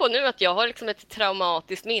 jag kom på nu att jag har liksom ett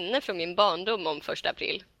traumatiskt minne från min barndom om 1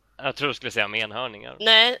 april. Jag tror du skulle säga om enhörningar.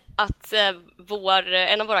 Nej, att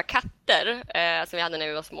en av våra katter som vi hade när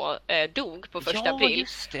vi var små dog på 1 april.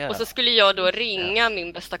 Just det. Och så skulle jag då ringa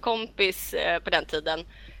min bästa kompis på den tiden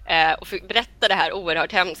och berätta det här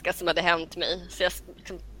oerhört hemska som hade hänt mig. Så jag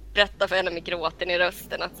liksom berättade för henne med gråten i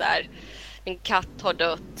rösten att så här, min katt har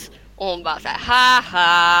dött. Och hon bara så här,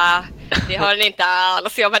 haha, det har den inte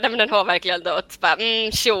alls. Jag bara, nej men den har verkligen dött. Bara,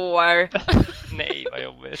 sure. Nej, vad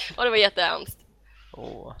jobbigt. Och det var jättehemskt.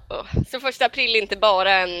 Så 1 april är inte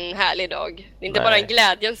bara en härlig dag. Det är inte bara en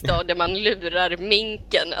glädjens dag där man lurar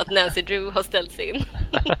minken att Nancy Drew har ställts in.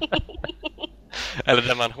 Eller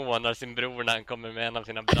där man hånar sin bror när han kommer med en av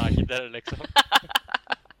sina bragder liksom.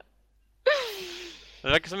 Det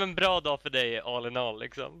verkar som en bra dag för dig all in all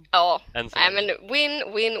liksom. Ja, nej men win.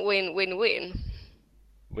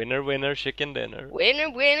 Winner, winner, chicken dinner.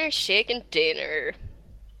 Winner, winner, chicken dinner.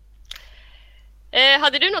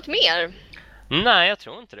 Hade du något mer? Nej, jag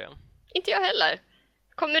tror inte det. Inte jag heller.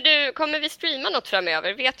 Kommer vi streama något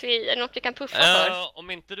framöver? Vet vi, är det något vi kan puffa för?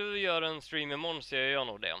 Om inte du gör en stream imorgon så gör jag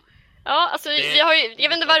nog det. Ja, alltså jag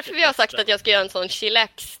vet inte varför vi har sagt att jag ska göra en sån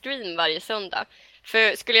chillax-stream varje söndag.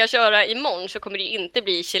 För skulle jag köra imorgon så kommer det ju inte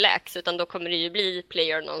bli chillax, utan då kommer det ju bli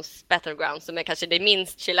PlayerUnknown's Battlegrounds som är kanske det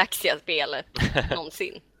minst chillaxiga spelet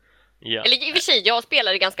någonsin. Ja. Eller i och för sig, jag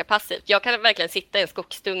spelar det ganska passivt. Jag kan verkligen sitta i en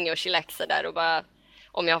skogsdunge och chillaxa där och bara,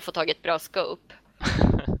 om jag har fått tag i ett bra scope.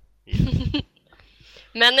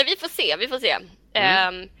 Men vi får se.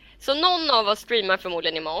 Så någon av oss streamar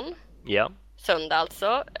förmodligen imorgon. Ja. Söndag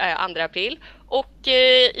alltså, 2 april. Och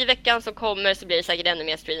i veckan som kommer så blir det säkert ännu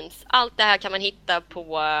mer streams. Allt det här kan man hitta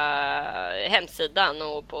på hemsidan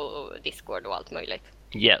och på Discord och allt möjligt.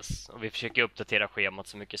 Yes, och vi försöker uppdatera schemat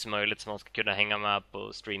så mycket som möjligt så man ska kunna hänga med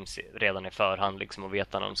på streams redan i förhand liksom, och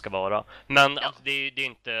veta när de ska vara. Men alltså, det är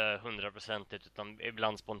inte 100% utan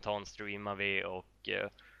ibland spontant streamar vi och...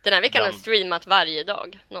 Den här veckan har streamat varje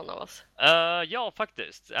dag, någon av oss. Ja,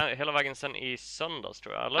 faktiskt. Hela vägen sen i söndags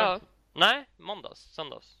tror jag, eller? Ja. Nej,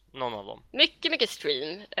 söndags. Någon av dem. Mycket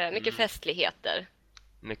stream, mycket festligheter.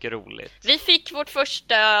 Mycket roligt. Vi fick vårt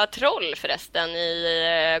första troll förresten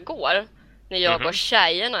igår när jag och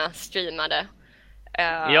tjejerna streamade.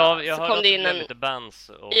 Ja, jag hörde att det blev lite bans.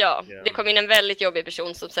 Och, det kom in en väldigt jobbig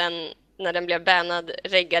person som sen, när den blev bannad,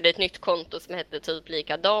 reggade ett nytt konto som hette typ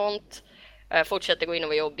likadant. Fortsatte gå in och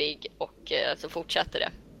vara jobbig och så fortsatte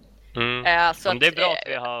det. Så det är bra att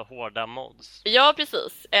vi har hårda mods. Ja,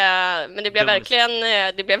 precis. Men det blev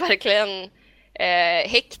verkligen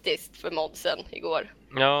hektiskt för modsen igår.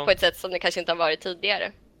 Ja. På ett sätt som det kanske inte har varit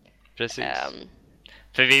tidigare. Precis.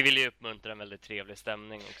 För vi vill ju uppmuntra en väldigt trevlig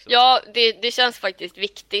stämning också. Ja, det känns faktiskt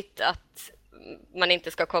viktigt att man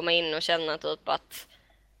inte ska komma in och känna typ att,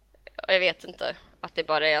 jag vet inte, att det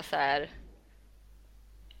bara är så här.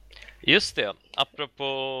 Just det,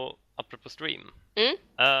 apropå stream.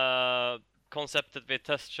 Konceptet vi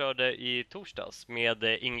testkörde i torsdags med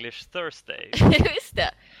English Thursday. Just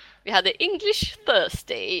det, vi hade English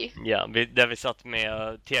Thursday. Ja, där vi satt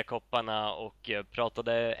med tekopparna och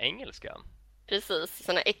pratade engelska. Precis,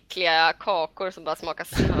 såna äckliga kakor som bara smakar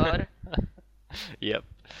smör. Japp.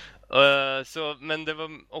 Men det var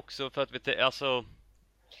också för att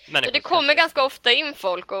det kommer ganska ofta in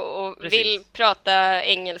folk och vill prata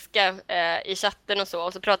engelska i chatten och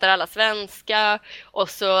så pratar alla svenska och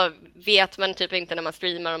så vet man typ inte när man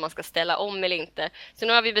streamar om man ska ställa om eller inte. Så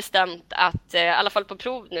nu har vi bestämt att i alla fall på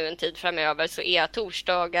prov nu en tid framöver så är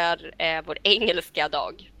torsdagar vår engelska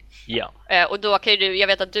dag. Ja. Och då kan ju jag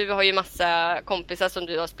vet att du har ju massa kompisar som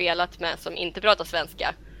du har spelat med som inte pratar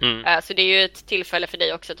svenska. Så det är ju ett tillfälle för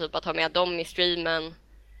dig också typ att ha med dem i streamen.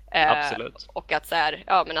 Absolut. Och att så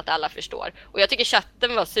här, men att alla förstår. Och jag tycker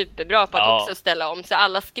chatten var superbra på att också ställa om. Så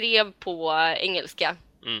alla skrev på engelska.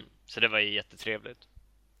 Så det var ju jättetrevligt.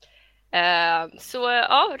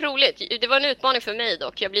 Roligt. Det var en utmaning för mig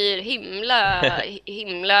dock. Jag blir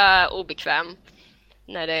himla obekväm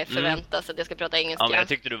när det förväntas att jag ska prata engelska. Ja, men jag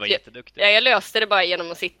tyckte du var jätteduktig. Jag löste det bara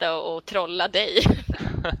genom att sitta och trolla dig.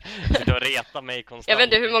 Sitta och reta mig konstant. Jag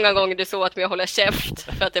vet inte hur många gånger du såg att jag hålla käft.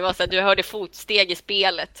 För att det var så att du hörde fotsteg i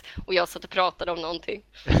spelet och jag satt och pratade om någonting.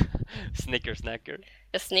 Snickersnacker.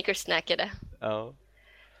 Jag snickersnackade. Ja.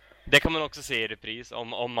 Det kan man också se i repris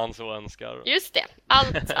om man så önskar. Just det.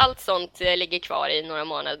 Allt sånt ligger kvar i några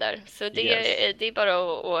månader. Så det är bara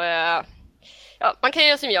att man kan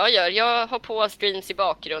göra som jag gör. Jag har på streams i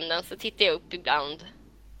bakgrunden så tittar jag upp ibland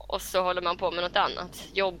och så håller man på med något annat.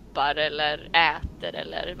 Jobbar eller äter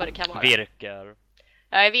eller vad det kan vara. Virkar.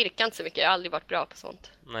 Jag virkar inte så mycket, jag har aldrig varit bra på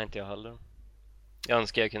sånt. Nej, inte jag heller. Jag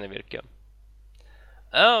önskar jag kunde virka.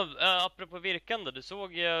 Apropå virkande, du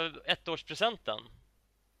såg ettårspresenten.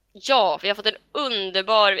 Ja, vi har fått en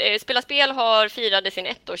underbar... Spela Spel har firade sin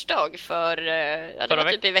ettårsdag för... det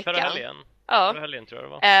var typ i veckan. Förra helgen. Ja. Förra helgen tror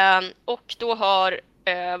jag det var. Och då har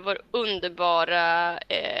vår underbara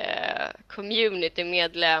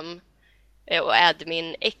community-medlem och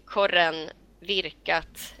admin Ekorren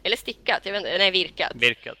virkat, eller stickat, jag vet inte, nej virkat.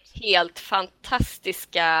 Helt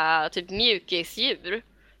fantastiska typ mjukisdjur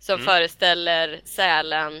som föreställer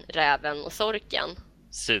sälen, räven och sorken.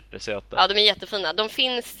 Supersöta. Ja, de är jättefina. De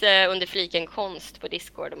finns under fliken konst på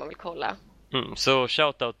Discord om man vill kolla. Så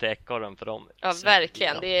shoutout till Ekorren för dem. Ja,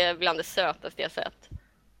 verkligen. Det är bland det sötaste jag sett.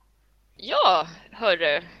 Ja,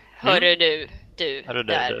 hörru du.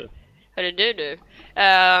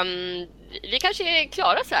 Vi kanske är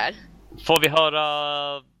klara så här. Får vi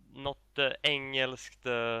höra något engelskt?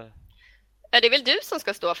 Ja, det är väl du som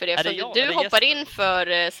ska stå för det. Du hoppar in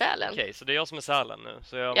för sälen. Okej, så det är jag som är sälen nu.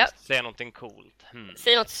 Så jag måste säga någonting coolt.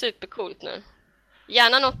 Säg något supercoolt nu.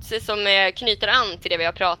 Gärna något som knyter an till det vi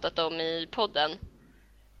har pratat om i podden.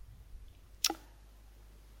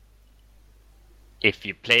 If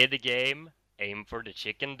you play the game, aim for the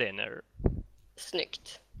chicken dinner.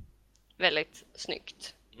 Snyggt. Väldigt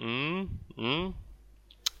snyggt.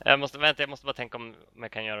 Jag måste bara tänka om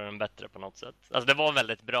jag kan göra den bättre på något sätt. Alltså det var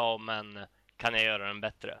väldigt bra, men kan jag göra den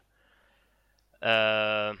bättre?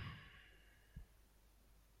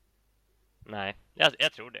 Nej,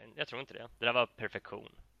 jag tror det. Jag tror inte det. Det där var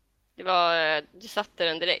perfektion. Du satte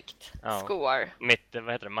den direkt. Ja. Score. Mitt,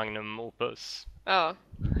 vad heter det? Magnum opus. Ja.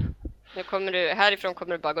 Härifrån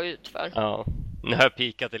kommer du bara gå ut för. Ja, nu har jag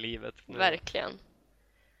pikat i livet. Nu. Verkligen.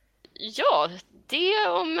 Ja, det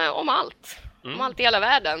om allt. Om allt i hela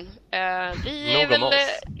världen. Vi är väl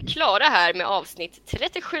klara här med avsnitt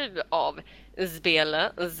 37 av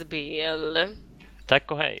Spela Spel.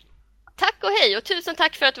 Tack och hej. Tack och hej, och tusen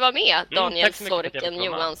tack för att du var med, Daniel Sorken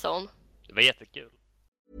Johansson. Det var jättekul.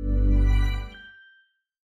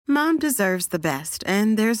 Mom deserves the best,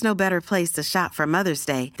 and there's no better place to shop for Mother's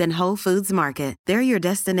Day than Whole Foods Market. They're your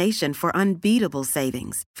destination for unbeatable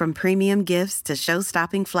savings, from premium gifts to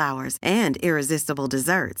show-stopping flowers and irresistible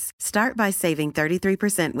desserts. Start by saving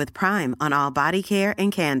 33% with Prime on all body care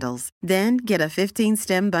and candles. Then get a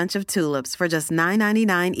 15-stem bunch of tulips for just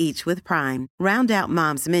 $9.99 each with Prime. Round out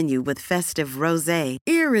Mom's menu with festive rosé,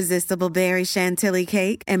 irresistible berry chantilly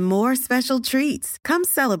cake, and more special treats. Come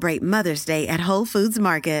celebrate Mother's Day at Whole Foods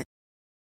Market.